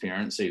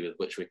transparency with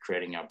which we're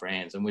creating our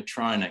brands. And we're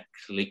trying to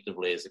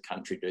collectively as a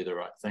country do the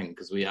right thing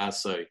because we are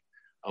so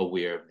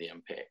aware of the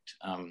impact.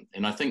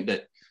 And I think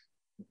that,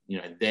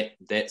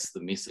 that's the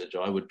message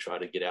I would try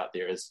to get out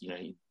there is,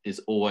 there's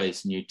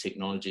always new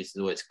technologies,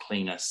 there's always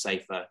cleaner,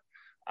 safer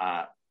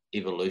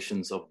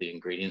evolutions of the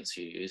ingredients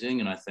you're using.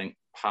 And I think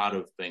part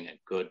of being a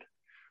good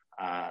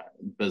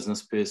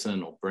business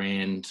person or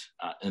brand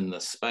in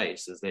this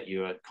space is that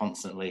you are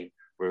constantly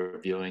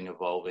reviewing,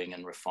 evolving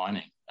and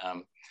refining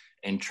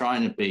and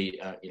trying to be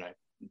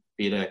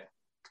better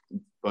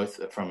both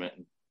from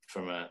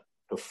a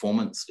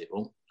performance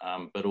level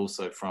but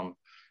also from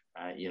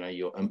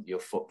your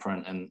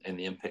footprint and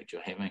the impact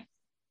you're having.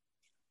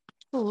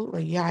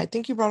 Absolutely. Yeah, I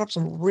think you brought up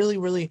some really,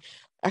 really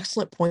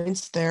excellent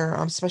points there,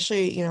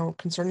 especially,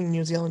 concerning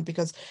New Zealand,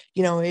 because,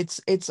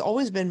 it's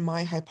always been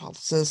my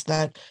hypothesis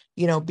that,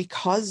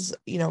 because,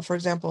 for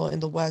example, in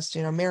the West,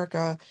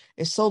 America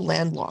is so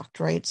landlocked,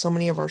 right? So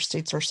many of our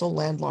states are so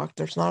landlocked.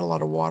 There's not a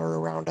lot of water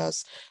around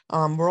us.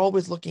 We're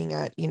always looking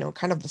at,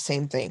 kind of the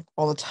same thing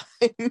all the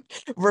time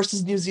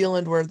versus New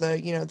Zealand, where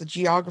the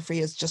geography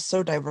is just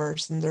so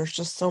diverse and there's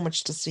just so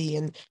much to see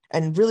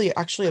and really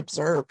actually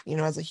observe,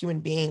 as a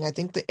human being. I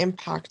think the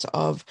impact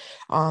of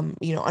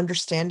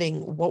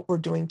understanding what we're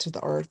doing to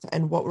the earth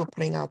and what we're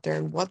putting out there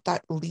and what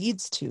that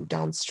leads to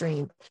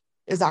downstream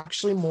is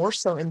actually more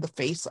so in the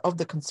face of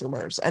the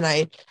consumers. And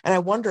I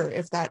wonder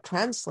if that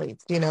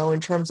translates,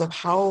 in terms of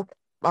how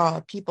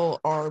people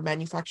are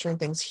manufacturing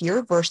things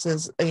here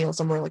versus,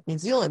 somewhere like New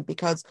Zealand,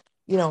 because,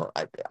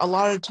 a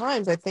lot of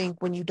times I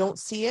think when you don't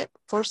see it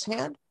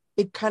firsthand,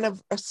 it kind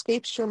of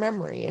escapes your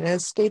memory and it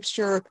escapes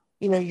your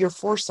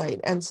foresight.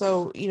 And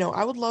so,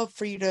 I would love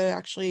for you to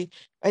actually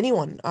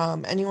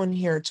anyone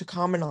here to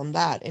comment on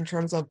that in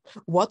terms of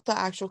what the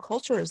actual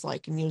culture is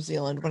like in New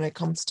Zealand when it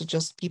comes to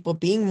just people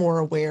being more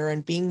aware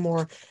and being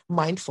more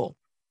mindful.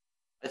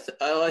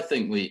 I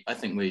think we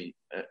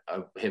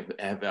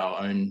have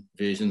our own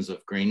versions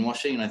of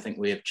greenwashing, and I think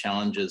we have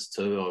challenges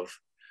too of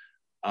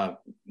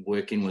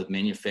working with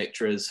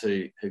manufacturers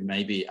who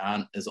maybe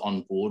aren't as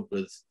on board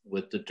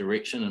with the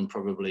direction and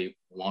probably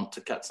want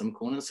to cut some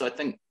corners. So I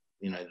think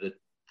the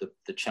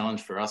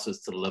challenge for us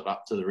is to live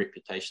up to the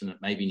reputation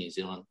that maybe New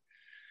Zealand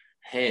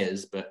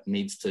has, but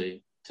needs to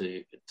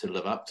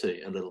live up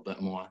to a little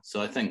bit more.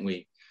 So I think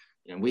we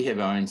have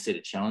our own set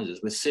of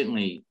challenges. We're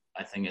certainly,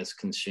 I think, as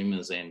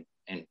consumers and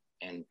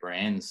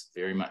brands,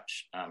 very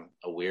much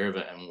aware of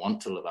it and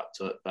want to live up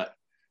to it. But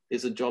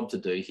there's a job to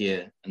do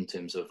here in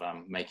terms of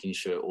making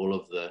sure all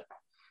of the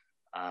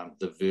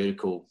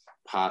vertical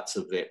parts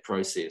of that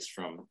process,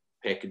 from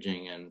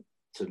packaging and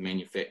to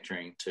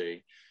manufacturing to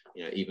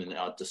even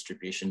our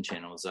distribution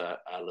channels, are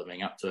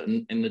living up to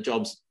it. And the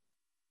job's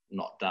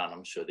not done.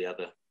 I'm sure the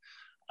other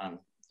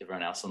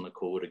everyone else on the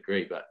call would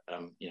agree, but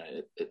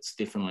it's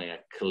definitely a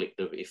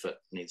collective effort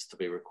needs to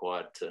be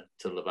required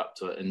to live up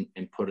to it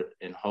and put it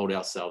and hold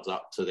ourselves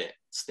up to that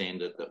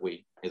standard that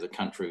we as a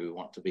country we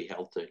want to be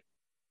held to.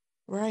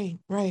 Right,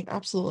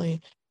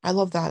 absolutely. I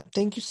love that.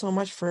 Thank you so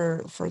much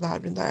for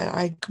that. And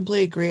I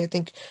completely agree. I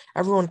think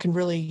everyone can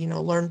really,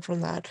 learn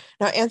from that.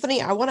 Now,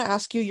 Anthony, I want to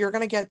ask you, you're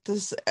gonna get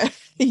this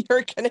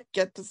you're gonna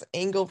get this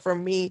angle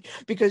from me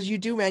because you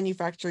do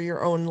manufacture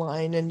your own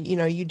line and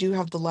you do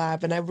have the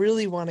lab. And I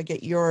really want to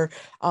get your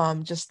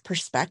just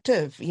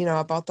perspective,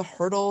 about the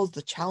hurdles,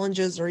 the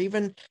challenges, or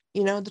even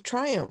the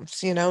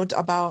triumphs,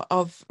 about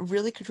of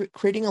really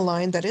creating a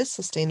line that is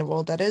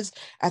sustainable, that is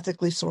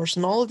ethically sourced,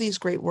 and all of these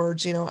great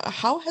words.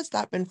 How has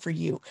that been for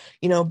you?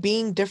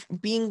 Being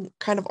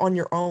kind of on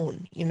your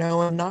own,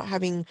 and not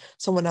having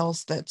someone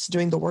else that's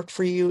doing the work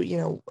for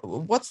you.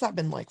 What's that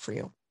been like for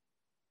you?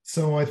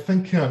 So I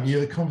think,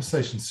 the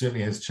conversation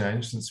certainly has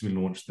changed since we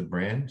launched the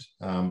brand.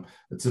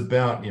 It's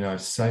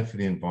about, safe for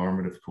the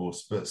environment, of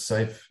course, but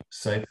safe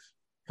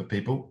for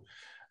people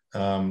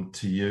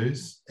to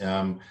use.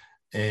 And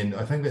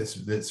I think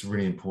that's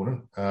really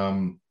important.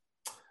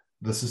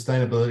 The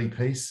sustainability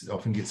piece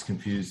often gets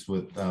confused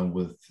with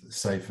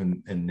safe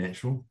and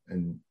natural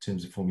in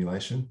terms of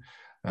formulation,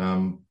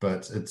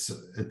 but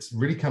it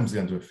really comes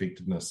down to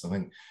effectiveness. I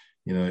think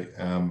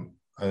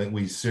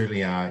we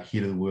certainly are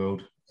ahead of the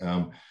world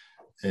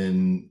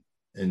in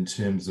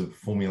terms of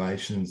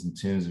formulations, in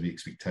terms of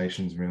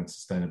expectations around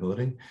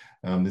sustainability.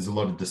 There's a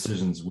lot of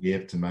decisions we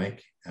have to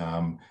make,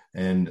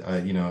 and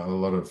a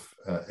lot of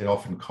it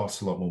often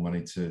costs a lot more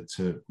money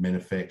to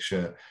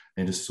manufacture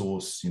and to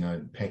source,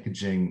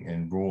 packaging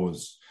and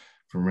raws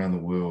from around the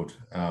world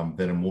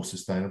that are more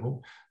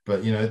sustainable.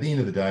 But at the end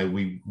of the day,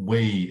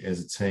 we as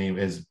a team,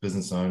 as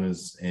business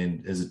owners,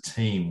 and as a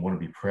team, want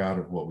to be proud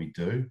of what we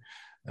do,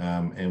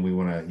 and we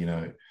want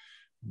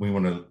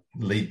to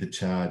lead the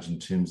charge in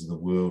terms of the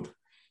world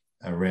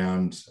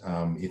around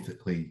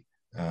ethically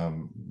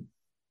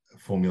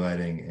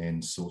formulating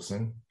and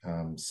sourcing.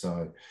 I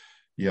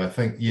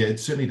think it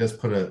certainly does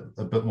put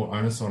a bit more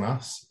onus on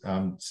us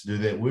to do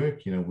that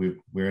work.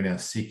 We're in our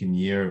second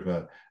year of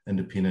an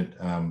independent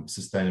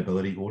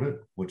sustainability audit,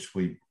 which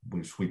we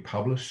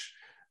publish,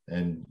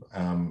 and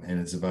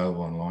it's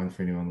available online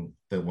for anyone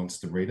that wants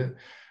to read it.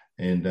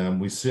 And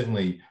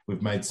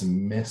we've made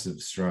some massive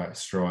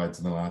strides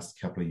in the last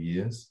couple of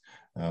years.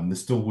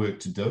 There's still work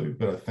to do,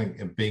 but I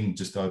think being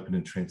just open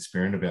and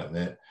transparent about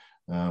that,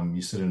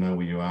 you sort of know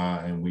where you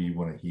are and where you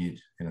want to head.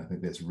 And I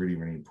think that's really,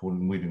 really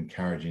important. We'd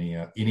encourage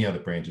any other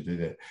brand to do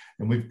that.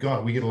 And we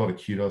get a lot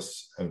of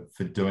kudos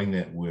for doing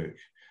that work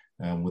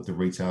with the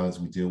retailers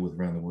we deal with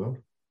around the world.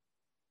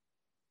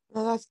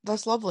 Well,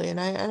 that's lovely, and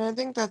I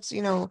think that's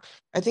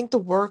I think the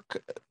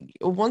work,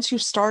 once you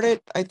start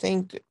it, I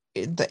think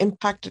the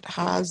impact it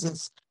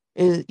has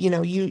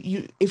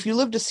you if you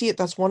live to see it,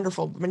 that's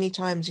wonderful. But many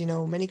times,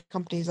 many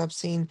companies I've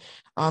seen,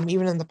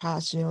 even in the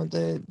past,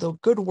 the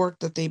good work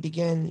that they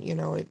begin,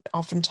 it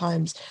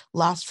oftentimes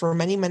lasts for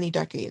many, many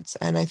decades.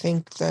 And I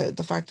think that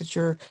the fact that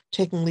you're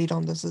taking lead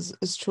on this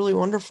is truly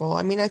wonderful.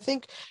 I mean, I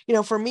think,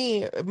 for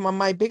me,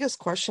 my biggest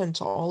question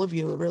to all of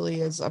you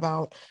really is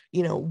about,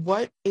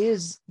 what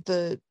is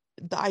the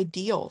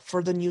ideal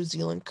for the New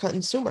Zealand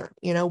consumer?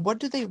 What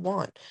do they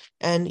want?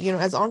 And,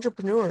 as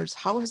entrepreneurs,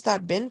 how has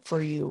that been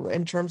for you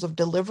in terms of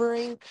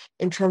delivering,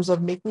 in terms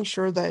of making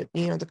sure that,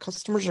 the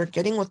customers are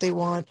getting what they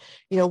want?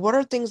 What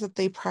are things that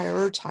they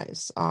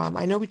prioritize?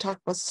 I know we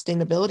talked about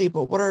sustainability,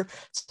 but what are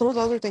some of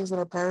the other things that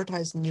are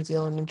prioritized in New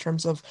Zealand in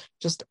terms of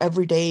just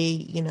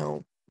everyday,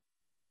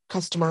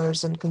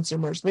 customers and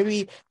consumers?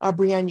 Maybe,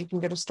 Brianne, you can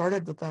get us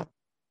started with that.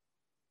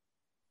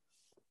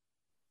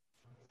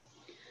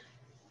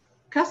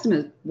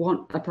 Customers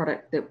want a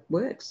product that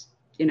works,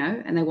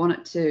 and they want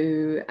it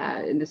to,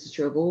 and this is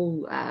true of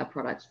all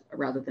products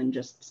rather than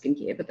just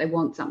skincare, but they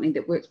want something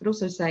that works, but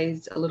also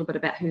says a little bit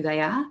about who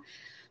they are,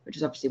 which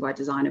is obviously why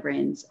designer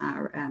brands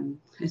are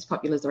as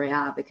popular as they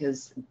are,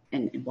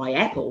 and why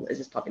Apple is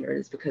as popular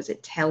is because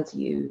it tells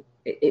you,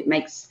 it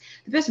makes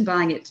the person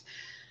buying it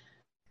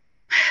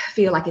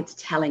feel like it's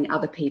telling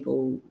other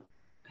people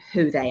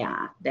who they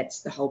are.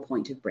 That's the whole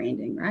point of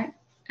branding, right?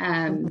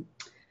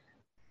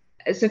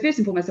 So first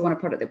and foremost, they want a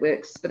product that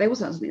works, but they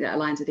also want something that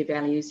aligns with their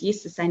values.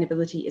 Yes,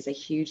 sustainability is a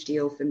huge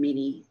deal for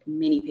many,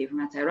 many people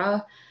in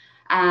Aotearoa.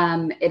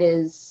 It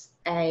is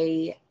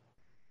a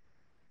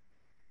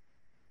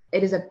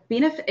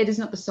benefit. It is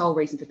not the sole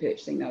reason for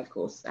purchasing, though, of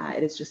course.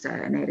 It is just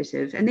an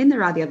additive. And then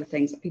there are the other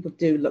things that people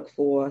do look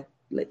for,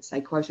 let's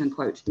say, quote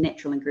unquote,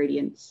 natural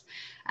ingredients.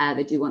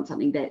 They do want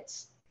something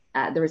that's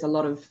there is a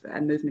lot of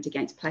movement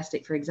against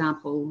plastic, for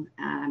example.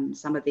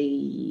 Some of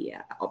the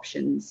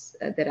options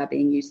that are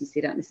being used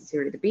instead aren't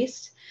necessarily the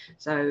best.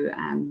 So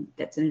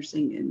that's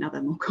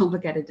another more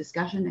complicated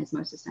discussion, as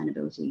most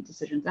sustainability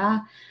decisions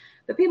are.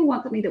 But people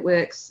want something that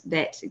works,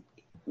 that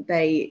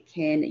they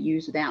can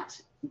use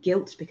without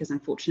guilt, because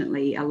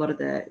unfortunately, a lot of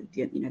the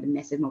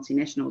massive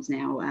multinationals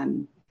now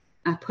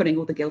are putting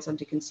all the guilt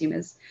onto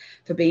consumers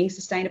for being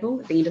sustainable.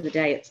 At the end of the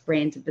day, it's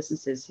brands and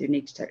businesses who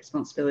need to take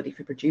responsibility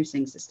for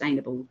producing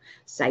sustainable,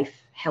 safe,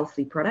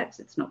 healthy products.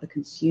 It's not the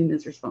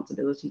consumer's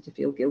responsibility to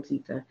feel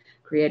guilty for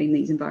creating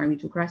these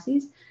environmental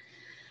crises.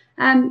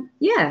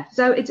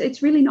 So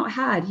it's really not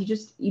hard.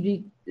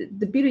 The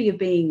beauty of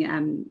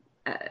being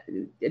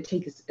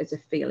Atika is a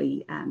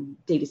fairly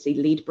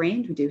D2C led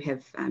brand. We do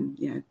have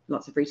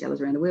lots of retailers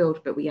around the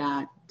world, but we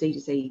are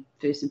D2C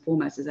first and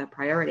foremost as our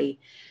priority.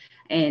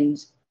 And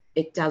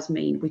it does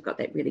mean we've got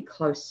that really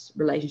close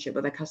relationship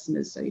with our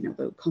customers. So,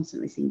 they'll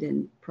constantly send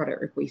in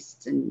product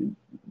requests, and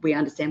we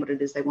understand what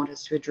it is they want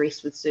us to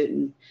address with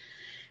certain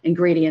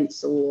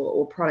ingredients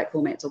or product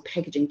formats or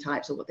packaging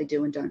types, or what they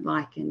do and don't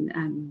like.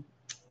 And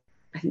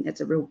I think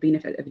that's a real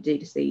benefit of a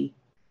D2C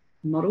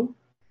model,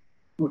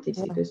 or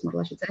D2C first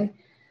model, I should say.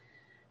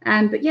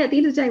 But yeah, at the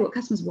end of the day, what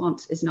customers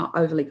want is not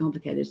overly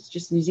complicated. It's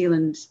just New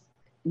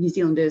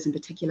Zealanders in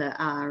particular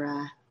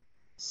are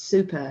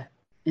super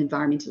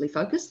environmentally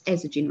focused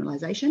as a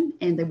generalization,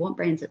 and they want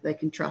brands that they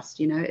can trust.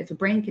 If a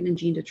brand can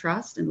engender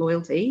trust and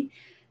loyalty,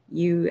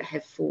 you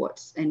have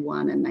fought and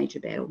won a major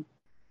battle.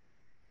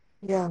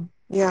 Yeah,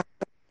 that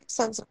makes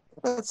sense.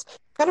 That's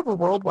kind of a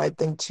worldwide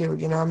thing too.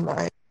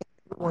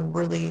 Everyone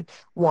really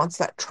wants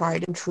that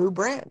tried and true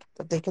brand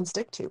that they can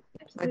stick to.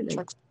 Absolutely. It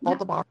checks all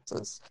the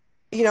boxes.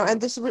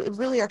 And this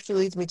really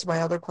actually leads me to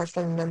my other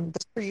question, and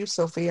this for you,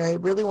 Sophie. I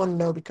really want to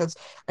know, because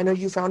I know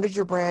you founded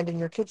your brand in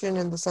your kitchen,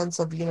 in the sense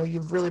of,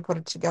 you've really put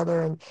it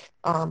together,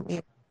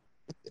 and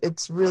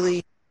it's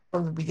really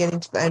from the beginning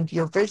to the end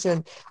your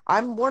vision.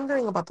 I'm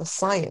wondering about the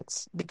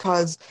science,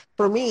 because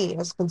for me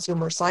as a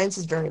consumer, science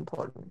is very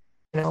important.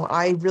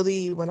 I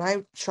really, when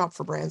I shop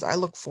for brands, I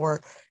look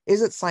for,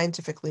 is it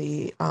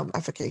scientifically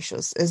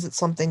efficacious? Is it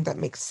something that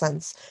makes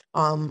sense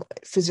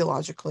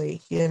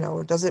physiologically?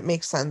 Does it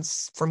make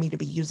sense for me to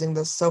be using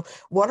this? So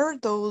what are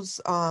those,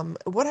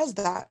 what has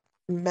that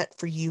meant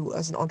for you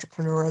as an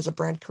entrepreneur, as a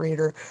brand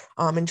creator,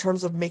 in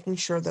terms of making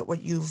sure that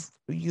what you've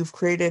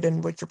created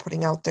and what you're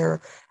putting out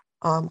there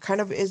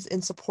kind of is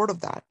in support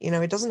of that?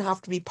 It doesn't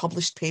have to be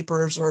published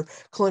papers or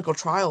clinical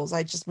trials.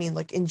 I just mean,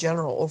 like, in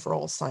general,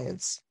 overall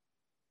science.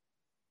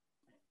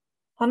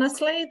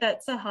 Honestly,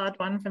 that's a hard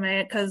one for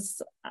me,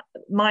 because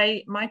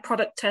my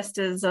product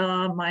testers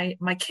are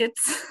my kids,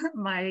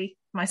 my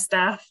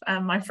staff,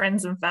 and my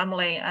friends and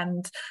family,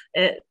 and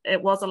it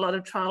was a lot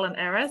of trial and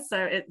error. So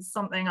it's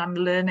something I'm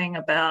learning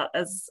about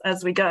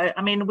as we go.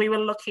 I mean, we were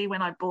lucky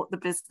when I bought the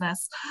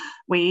business.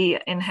 We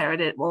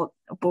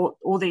bought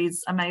all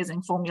these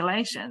amazing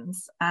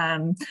formulations,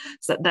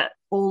 so that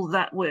all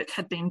that work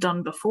had been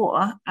done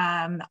before,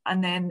 and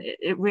then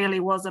it really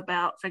was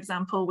about, for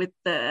example, with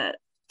the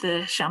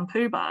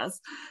shampoo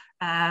bars,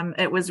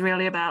 It was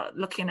really about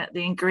looking at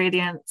the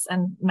ingredients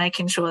and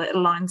making sure it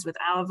aligns with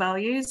our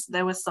values.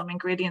 There was some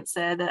ingredients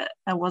there that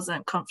I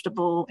wasn't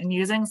comfortable in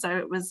using, so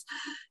it was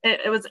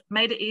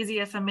made it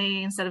easier for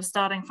me. Instead of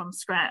starting from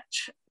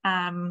scratch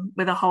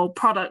with a whole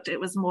product, it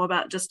was more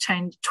about just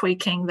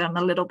tweaking them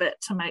a little bit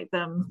to make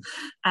them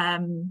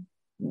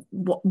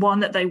one,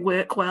 that they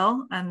work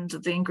well and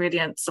the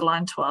ingredients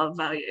align to our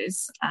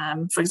values.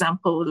 For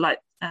example, like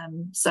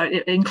so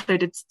it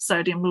included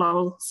sodium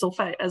lauryl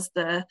sulfate as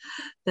the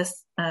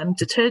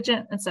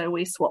detergent, and so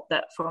we swapped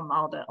that for a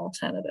milder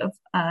alternative.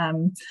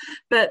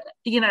 But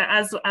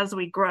as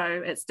we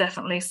grow, it's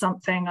definitely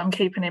something I'm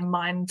keeping in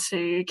mind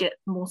to get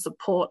more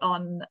support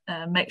on.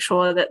 Make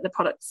sure that the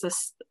products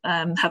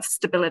have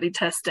stability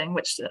testing,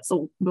 which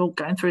we're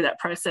going through that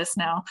process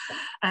now,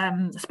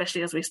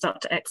 especially as we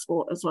start to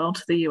export as well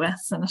to the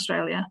US and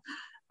Australia.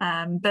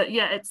 But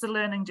yeah, it's a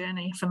learning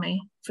journey for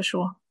me, for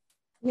sure.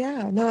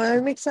 Yeah, no,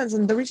 that makes sense.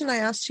 And the reason I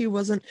asked you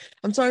wasn't,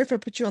 I'm sorry if I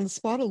put you on the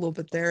spot a little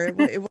bit there.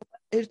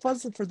 It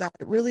wasn't for that.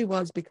 It really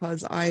was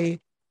because I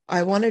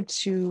wanted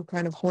to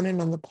kind of hone in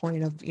on the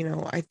point of,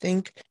 I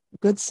think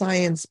good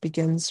science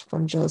begins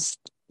from just,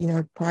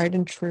 tried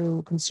and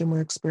true consumer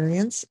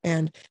experience.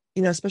 And,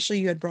 especially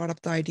you had brought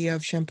up the idea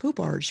of shampoo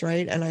bars,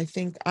 right? And I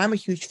think I'm a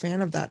huge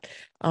fan of that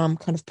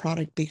kind of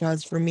product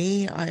because for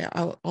me,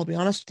 I'll be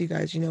honest with you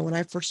guys, when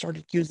I first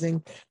started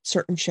using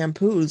certain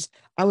shampoos,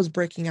 I was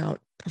breaking out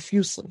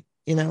profusely.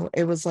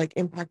 It was like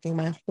impacting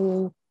my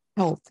whole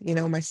health,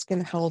 my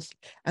skin health,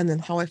 and then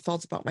how I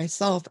felt about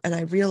myself. And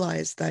I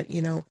realized that,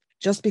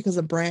 just because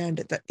a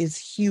brand that is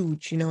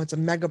huge, it's a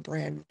mega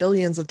brand,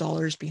 billions of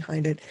dollars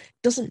behind it,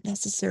 doesn't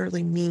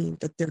necessarily mean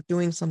that they're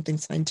doing something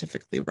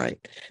scientifically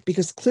right.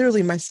 Because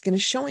clearly my skin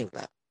is showing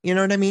that. You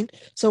know what I mean?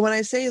 So when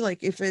I say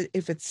like if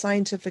it's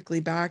scientifically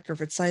backed or if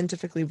it's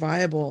scientifically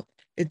viable,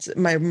 it's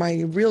my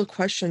real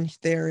question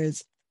there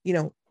is,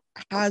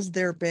 has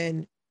there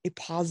been a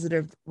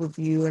positive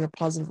review and a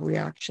positive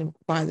reaction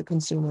by the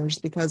consumers?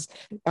 Because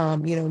now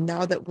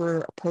that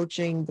we're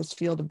approaching this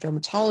field of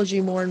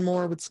dermatology more and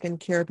more with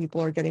skincare,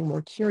 people are getting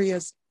more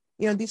curious.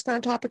 These kind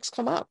of topics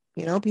come up.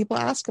 People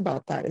ask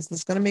about that. Is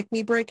this going to make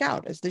me break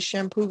out? Is this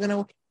shampoo going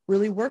to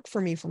really work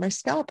for me for my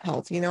scalp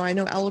health? I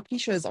know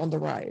alopecia is on the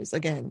rise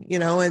again.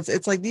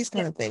 It's like these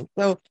kind of things.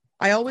 So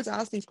I always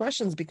ask these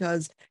questions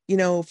because,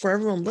 for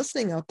everyone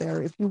listening out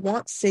there, if you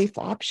want safe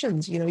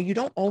options, you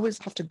don't always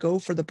have to go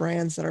for the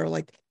brands that are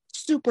like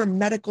super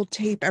medical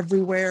tape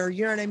everywhere,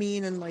 you know what I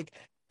mean? And like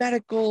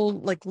medical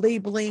like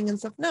labeling and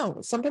stuff. No,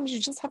 sometimes you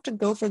just have to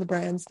go for the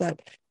brands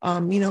that,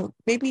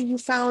 maybe you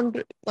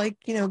found like,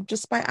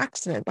 just by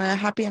accident, by a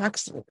happy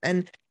accident.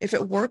 And if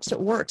it works,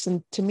 it works.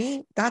 And to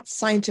me, that's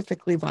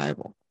scientifically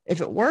viable. If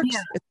it works,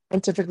 it's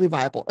scientifically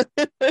viable.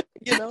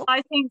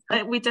 I think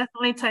that we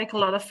definitely take a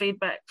lot of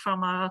feedback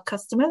from our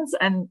customers,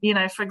 and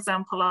for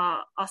example,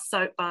 our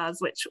soap bars,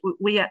 which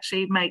we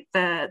actually make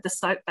the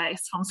soap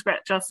base from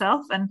scratch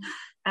ourselves, and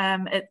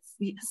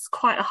it's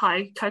quite a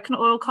high coconut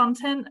oil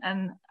content,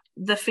 and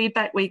the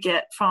feedback we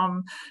get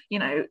from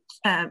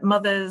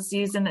mothers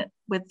using it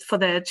for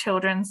their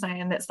children,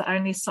 saying it's the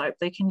only soap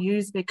they can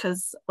use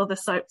because other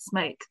soaps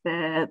make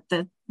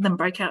them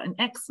break out in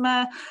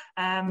eczema,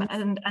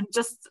 and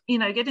just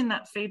getting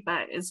that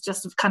feedback is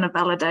just kind of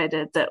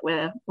validated that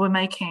we're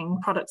making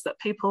products that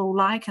people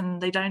like and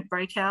they don't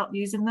break out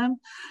using them,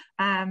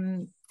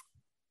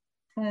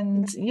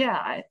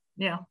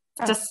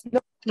 just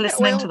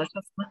listening to the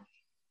customer.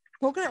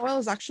 Coconut oil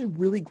is actually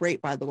really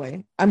great, by the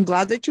way. I'm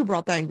glad that you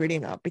brought that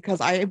ingredient up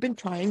because I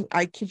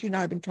kid you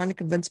not, I've been trying to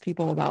convince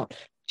people about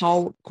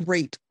how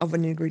great of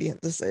an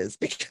ingredient this is.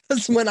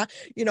 Because when I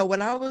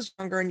was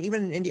younger, and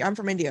even in India, I'm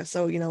from India.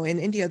 So, in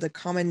India, the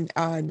common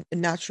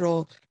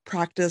natural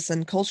practice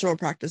and cultural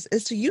practice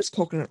is to use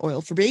coconut oil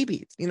for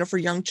babies, for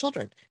young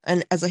children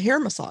and as a hair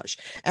massage.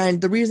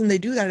 And the reason they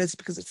do that is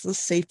because it's the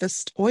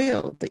safest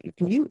oil that you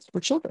can use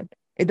for children.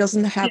 It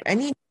doesn't have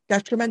any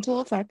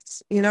detrimental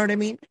effects. You know what I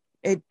mean?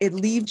 It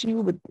leaves you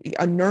with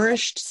a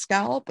nourished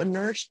scalp, a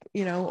nourished,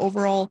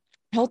 overall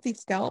healthy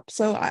scalp.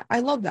 So I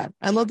love that.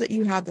 I love that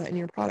you have that in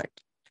your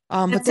product.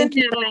 It's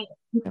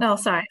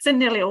in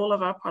nearly all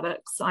of our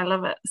products. I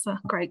love it. It's a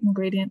great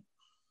ingredient.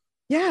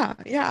 Yeah,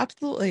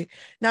 absolutely.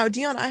 Now,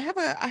 Dion, I have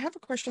a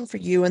question for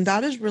you, and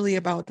that is really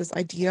about this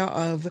idea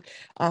of,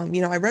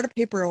 I read a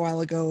paper a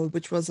while ago,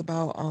 which was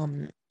about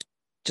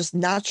just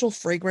natural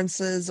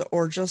fragrances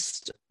or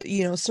just,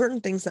 certain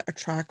things that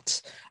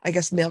attract, I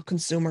guess, male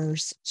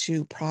consumers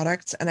to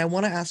products. And I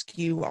want to ask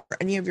you, are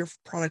any of your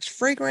products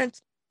fragrant?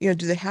 Do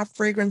they have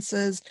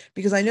fragrances?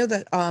 Because I know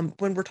that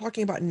when we're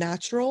talking about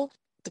natural,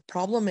 the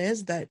problem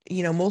is that,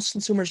 most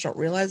consumers don't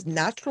realize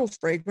natural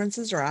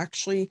fragrances are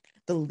actually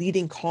the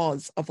leading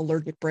cause of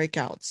allergic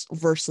breakouts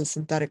versus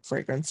synthetic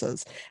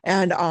fragrances.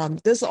 And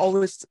this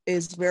always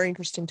is very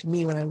interesting to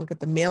me when I look at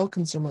the male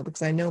consumer,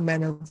 because I know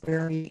men are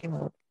very,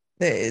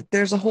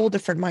 there's a whole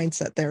different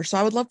mindset there. So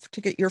I would love to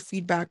get your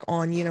feedback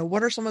on,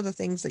 what are some of the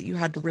things that you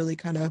had to really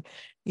kind of,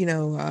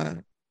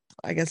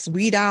 I guess,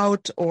 weed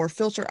out or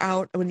filter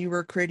out when you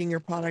were creating your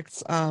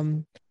products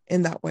in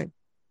that way?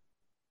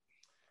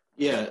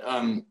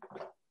 Yeah.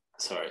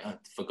 Sorry, I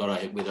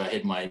forgot whether I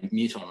had my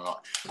mute on or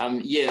not.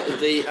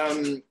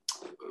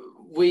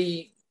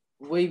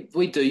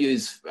 We do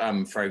use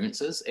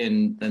fragrances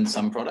in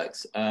some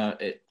products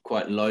at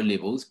quite low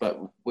levels, but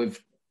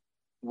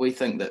we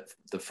think that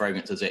the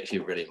fragrance is actually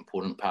a really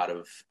important part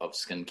of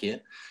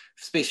skincare,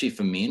 especially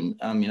for men.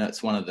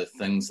 It's one of the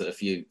things that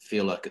if you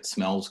feel like it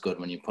smells good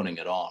when you're putting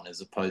it on,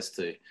 as opposed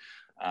to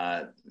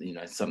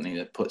something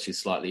that puts you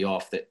slightly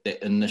off,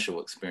 that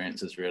initial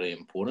experience is really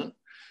important.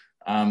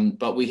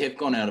 But we have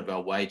gone out of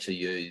our way to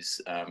use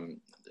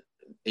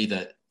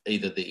either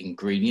the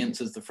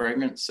ingredients as the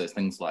fragrance, so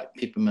things like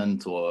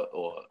peppermint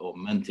or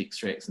mint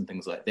extracts and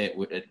things like that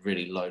at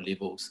really low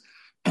levels,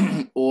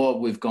 or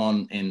we've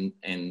gone and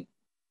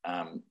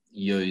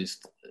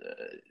used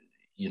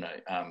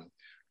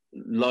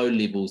low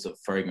levels of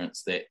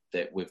fragrance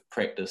that we've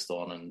practiced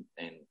on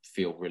and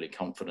feel really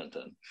confident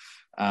in.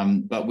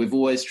 But we've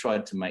always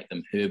tried to make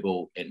them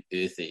herbal and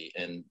earthy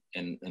in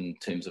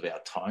terms of our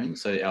tone.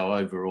 So our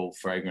overall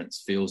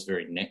fragrance feels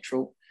very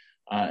natural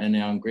in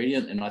our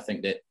ingredient. And I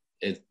think that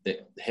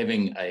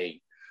having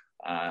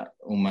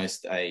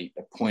almost a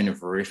point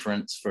of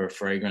reference for a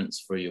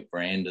fragrance for your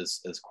brand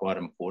is quite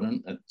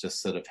important. It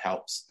just sort of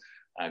helps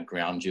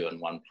ground you in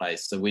one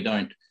place. So we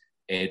don't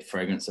add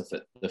fragrance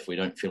if we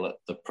don't feel that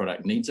the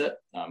product needs it.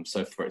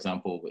 So for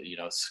example,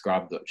 a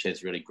scrub which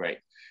has really great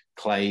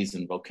clays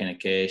and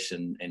volcanic ash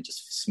and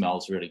just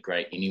smells really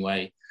great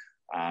anyway.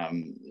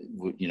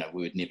 We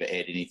would never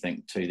add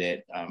anything to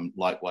that.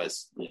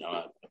 Likewise,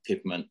 a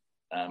peppermint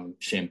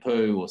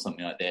shampoo or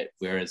something like that.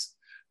 Whereas,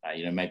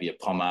 maybe a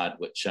pomade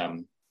which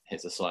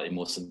has a slightly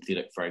more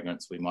synthetic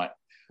fragrance, we might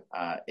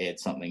add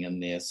something in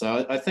there.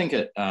 So I think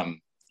it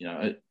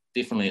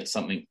definitely it's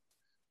something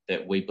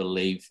that we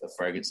believe a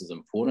fragrance is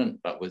important,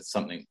 but with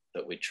something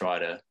that we try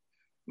to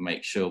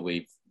make sure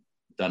we've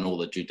done all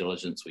the due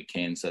diligence we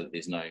can so that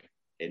there's no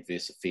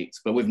adverse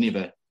effects. But we've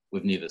never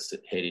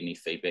had any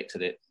feedback to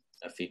that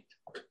effect.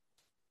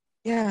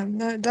 Yeah,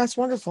 no, that's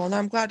wonderful, and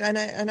I'm glad. And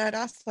I'd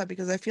ask that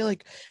because I feel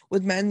like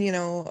with men,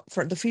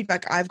 for the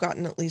feedback I've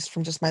gotten, at least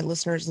from just my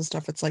listeners and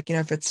stuff, it's like,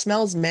 if it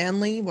smells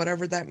manly,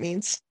 whatever that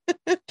means,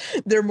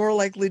 they're more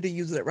likely to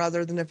use it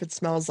rather than if it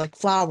smells like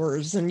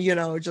flowers and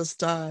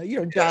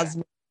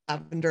jasmine,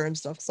 lavender and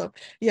stuff. So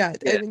yeah.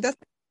 I mean that's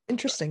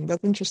interesting.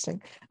 That's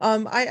interesting.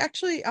 I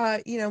actually,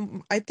 I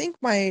think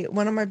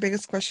one of my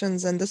biggest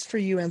questions, and this for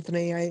you,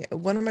 Anthony,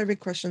 one of my big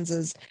questions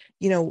is,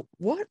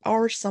 what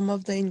are some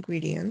of the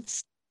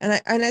ingredients?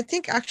 And I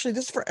think actually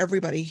this is for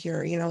everybody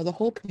here, the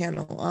whole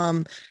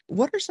panel.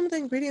 What are some of the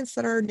ingredients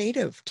that are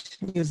native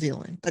to New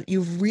Zealand that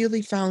you've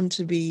really found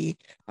to be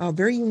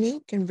very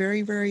unique and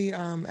very, very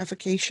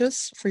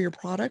efficacious for your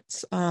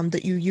products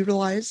that you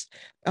utilize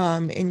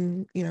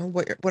in,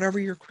 whatever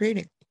you're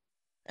creating?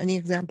 Any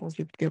examples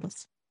you could give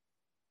us?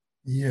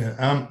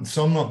 Yeah,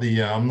 so I'm not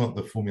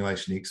the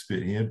formulation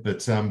expert here,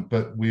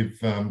 but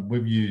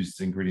we've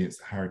used ingredients,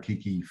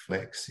 Harakeke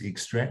flax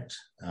extract,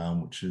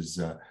 which is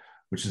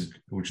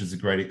a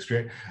great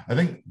extract. I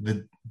think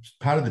the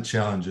part of the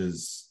challenge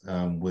is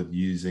with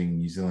using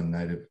New Zealand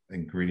native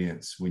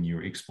ingredients when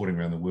you're exporting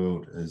around the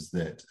world is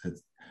that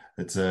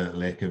it's a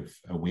lack of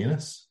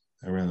awareness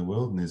around the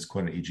world, and there's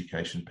quite an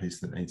education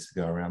piece that needs to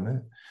go around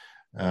that.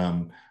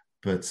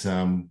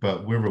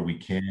 But wherever we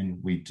can,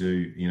 we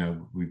do.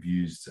 We've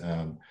used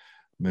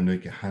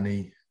Manuka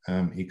honey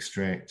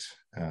extract,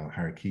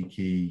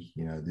 Harakeke.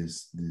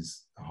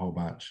 There's a whole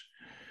bunch.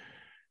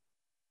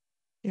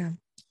 Yeah.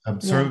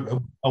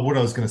 What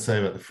I was going to say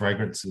about the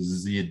fragrances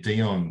is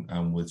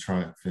Dion with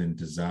Triumph and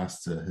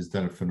Disaster has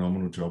done a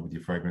phenomenal job with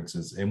your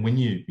fragrances. And when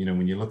you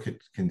look at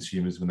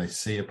consumers, when they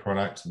see a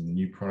product and the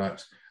new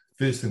product,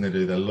 first thing they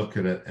do, they look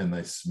at it and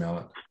they smell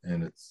it,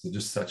 and it's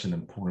just such an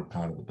important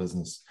part of the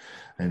business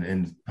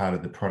and part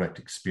of the product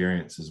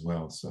experience as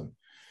well. So,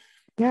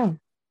 yeah.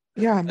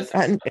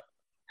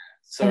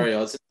 Sorry, I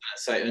was just going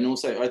to say, and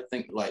also I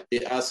think like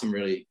there are some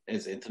really,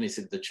 as Anthony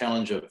said, the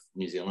challenge of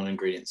New Zealand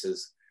ingredients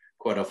is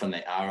quite often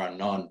they are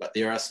unknown, but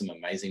there are some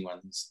amazing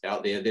ones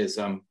out there. There's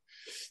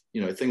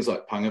things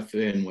like punga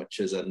fern, which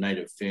is a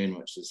native fern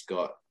which has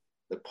got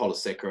the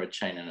polysaccharide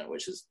chain in it,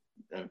 which is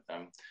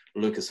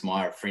Lucas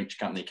Meyer, a French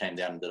company, came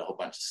down and did a whole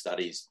bunch of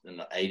studies in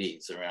the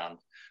 80s around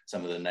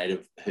some of the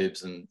native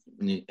herbs and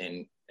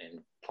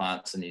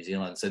plants in New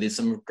Zealand. So there's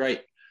some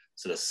great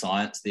sort of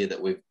science there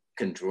that we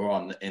can draw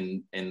on,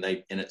 and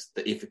it's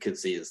the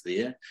efficacy is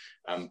there.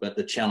 But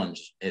the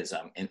challenge, as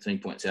Anthony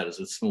points out, is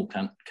a small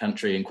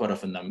country, and quite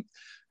often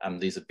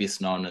these are best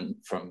known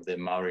from their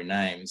Maori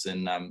names,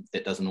 and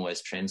that doesn't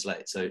always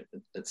translate. So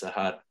it's a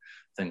hard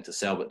thing to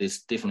sell, but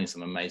there's definitely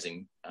some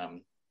amazing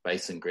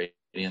base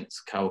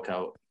ingredients.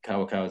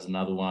 Kawakau is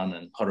another one,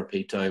 and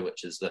Horopito,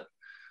 which is the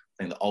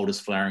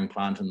oldest flowering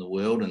plant in the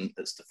world, and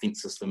its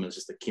defense system is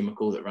just a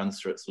chemical that runs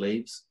through its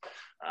leaves.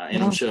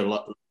 And I'm sure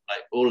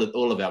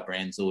all of our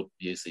brands all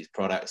use these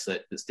products.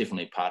 That it's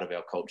definitely part of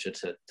our culture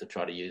to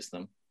try to use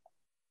them.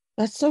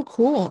 That's so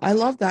cool. I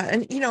love that.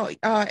 And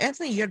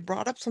Anthony, you had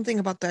brought up something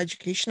about the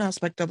education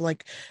aspect of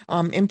like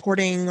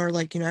importing or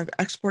like,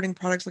 exporting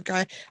products. Like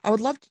I would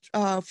love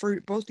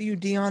for both of you,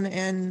 Dion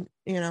and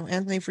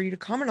Anthony, for you to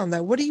comment on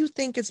that. What do you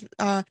think is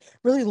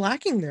really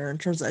lacking there in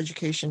terms of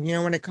education,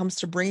 when it comes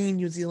to bringing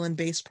New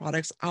Zealand-based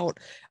products out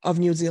of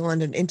New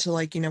Zealand and into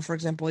like, for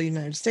example, the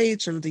United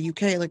States or the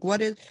UK? Like what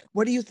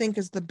do you think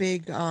is the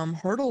big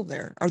hurdle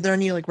there? Are there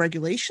any like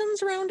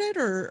regulations around it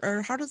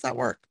or how does that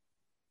work?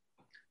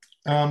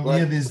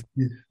 Yeah, there's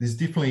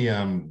definitely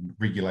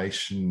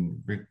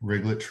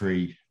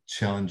regulatory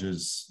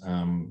challenges.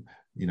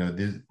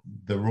 The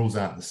rules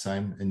aren't the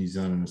same in New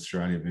Zealand and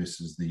Australia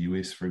versus the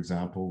US, for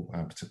example,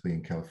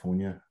 particularly in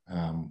California.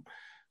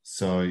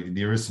 So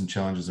there is some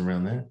challenges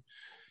around that.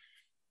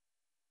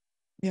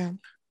 Yeah,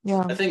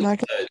 yeah. I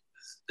think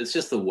it's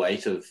just the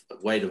weight of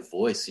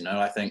voice.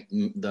 I think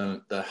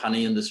the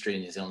honey industry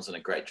in New Zealand's done a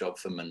great job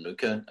for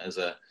Manuka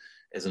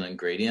as an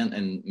ingredient,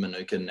 and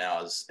Manuka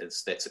now is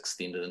that's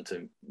extended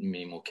into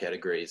many more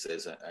categories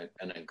as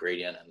an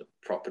ingredient and the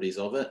properties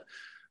of it.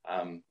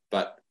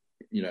 But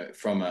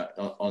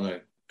on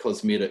a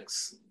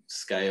cosmetics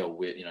scale,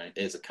 where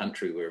as a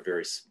country we're a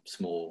very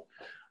small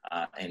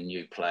and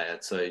new player.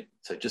 So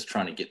just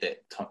trying to get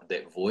that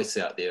voice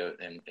out there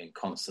and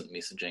constant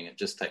messaging, it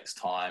just takes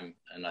time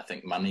and I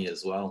think money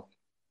as well.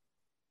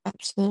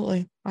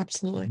 Absolutely.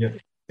 Yeah.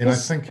 And I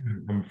think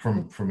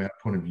from our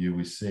point of view,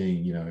 we're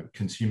seeing,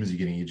 consumers are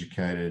getting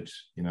educated,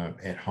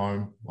 at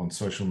home on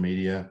social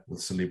media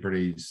with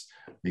celebrities.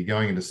 They're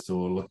going into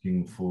store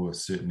looking for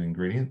certain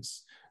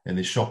ingredients and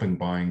they're shopping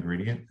by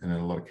ingredient in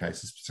a lot of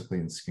cases,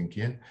 particularly in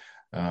skincare,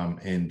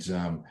 and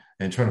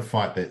trying to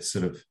fight that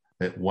sort of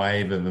that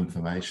wave of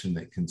information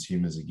that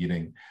consumers are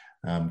getting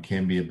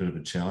can be a bit of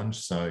a challenge.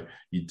 So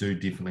you do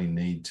definitely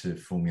need to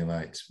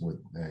formulate with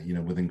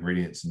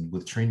ingredients and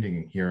with trending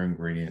and hero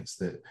ingredients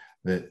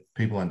that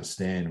people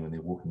understand when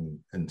they're walking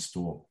in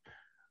store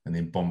and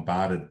then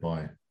bombarded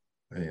by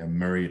a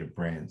myriad of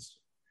brands.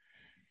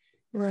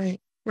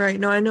 Right.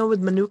 No, I know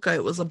with Manuka,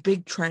 it was a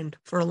big trend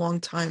for a long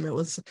time. It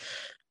was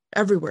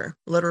everywhere,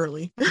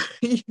 literally,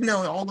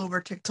 all over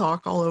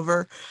TikTok, all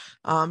over,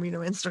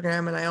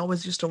 Instagram. And I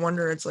always used to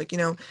wonder, it's like,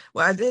 well,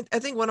 I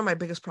think one of my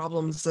biggest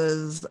problems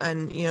is,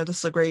 and, this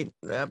is a great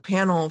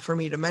panel for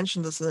me to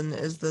mention this in,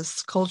 is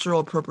this cultural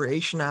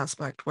appropriation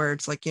aspect where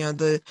it's like,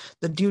 the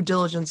due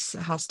diligence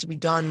has to be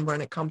done when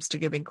it comes to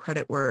giving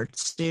credit where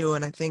it's due.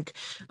 And I think,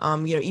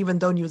 even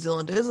though New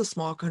Zealand is a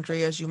small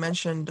country, as you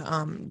mentioned,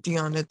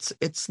 Dion,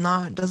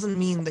 doesn't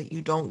mean that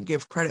you don't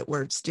give credit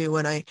where it's due.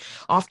 And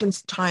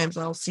oftentimes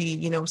I'll see,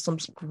 some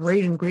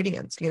great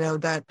ingredients,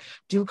 that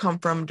do come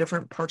from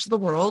different parts of the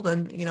world.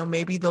 And,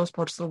 maybe those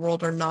parts of the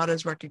world are not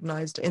as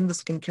recognized in the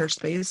skincare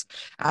space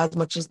as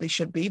much as they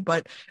should be.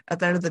 But at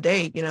the end of the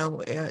day,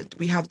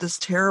 we have this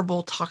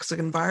terrible toxic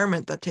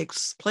environment that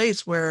takes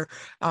place where,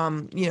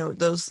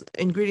 those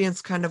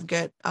ingredients kind of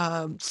get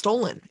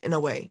stolen in a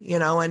way,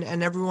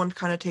 and everyone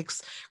kind of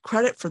takes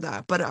credit for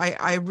that. But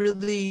I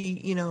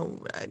really,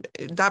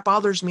 that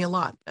bothers me a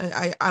lot.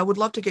 I would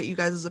love to get you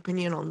guys'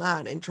 opinion on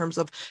that in terms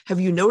of, have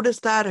you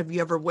noticed that? Have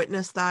you ever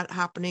witnessed that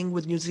happening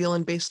with New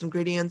Zealand-based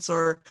ingredients?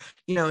 Or,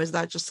 is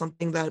that just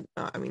something that,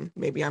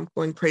 maybe I'm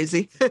going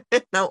crazy.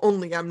 Now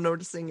only I'm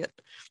noticing it.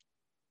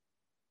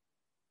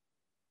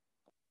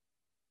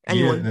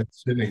 Anyone? Yeah,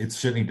 it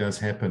certainly does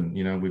happen.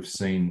 We've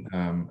seen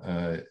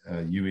a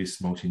US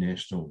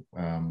multinational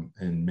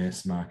in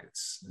mass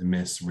markets,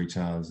 mass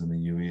retailers in the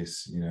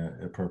US,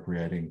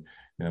 appropriating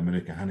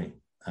Manuka honey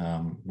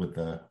with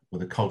a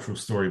cultural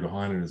story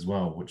behind it as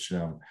well,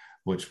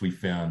 which we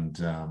found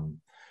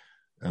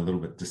a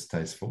little bit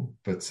distasteful.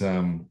 But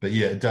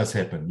yeah, it does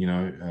happen.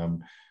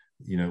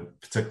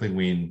 Particularly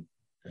when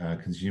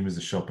consumers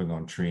are shopping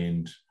on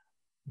trend.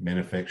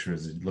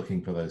 Manufacturers are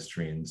looking for those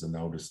trends, and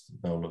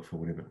they'll look for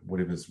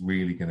whatever's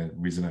really going to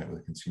resonate with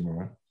the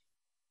consumer,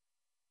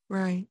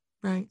 right?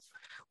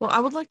 Well, I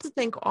would like to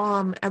thank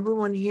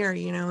everyone here.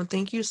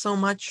 Thank you so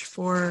much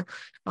for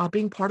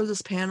being part of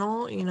this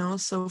panel.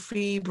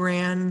 Sophie,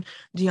 Bran,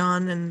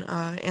 Dion, and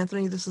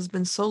Anthony. This has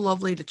been so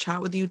lovely to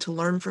chat with you, to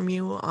learn from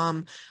you.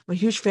 I'm a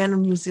huge fan of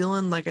New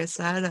Zealand, like I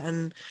said,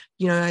 and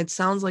it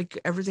sounds like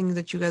everything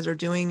that you guys are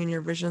doing and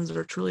your visions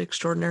are truly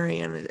extraordinary.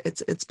 And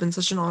it's been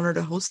such an honor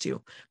to host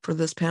you for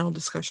this panel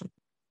discussion.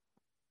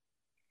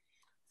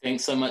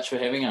 Thanks so much for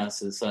having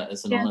us. It's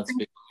an honor to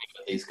be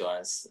with these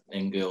guys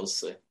and girls.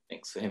 So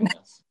thanks for having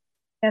us.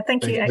 Yeah,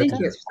 thank you. Thank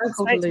you. It's so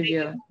cool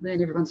to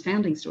learn everyone's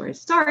founding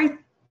stories. Sorry.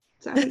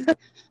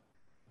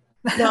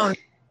 No,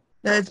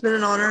 it's been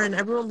an honor, and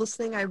everyone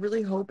listening, I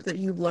really hope that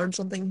you've learned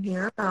something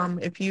here.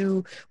 If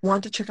you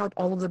want to check out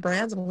all of the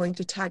brands, I'm going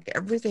to tag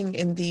everything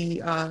in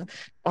the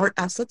art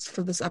assets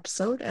for this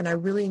episode, and I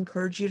really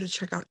encourage you to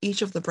check out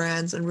each of the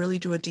brands and really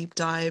do a deep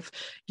dive,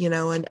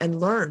 and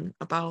learn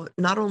about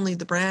not only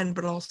the brand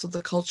but also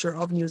the culture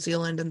of New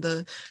Zealand and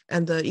the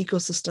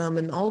ecosystem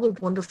and all the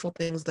wonderful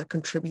things that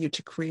contribute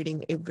to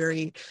creating a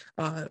very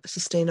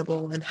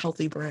sustainable and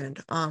healthy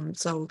brand.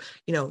 So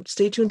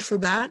stay tuned for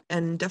that,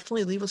 and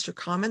definitely leave us your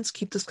comments.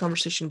 Keep this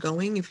conversation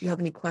going. If you have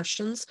any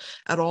questions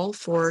at all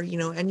for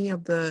any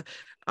of the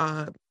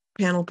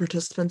panel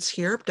participants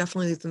here,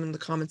 definitely leave them in the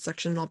comments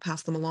section and I'll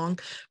pass them along.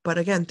 But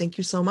again, thank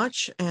you so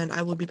much, and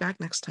I will be back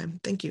next time.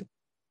 Thank you.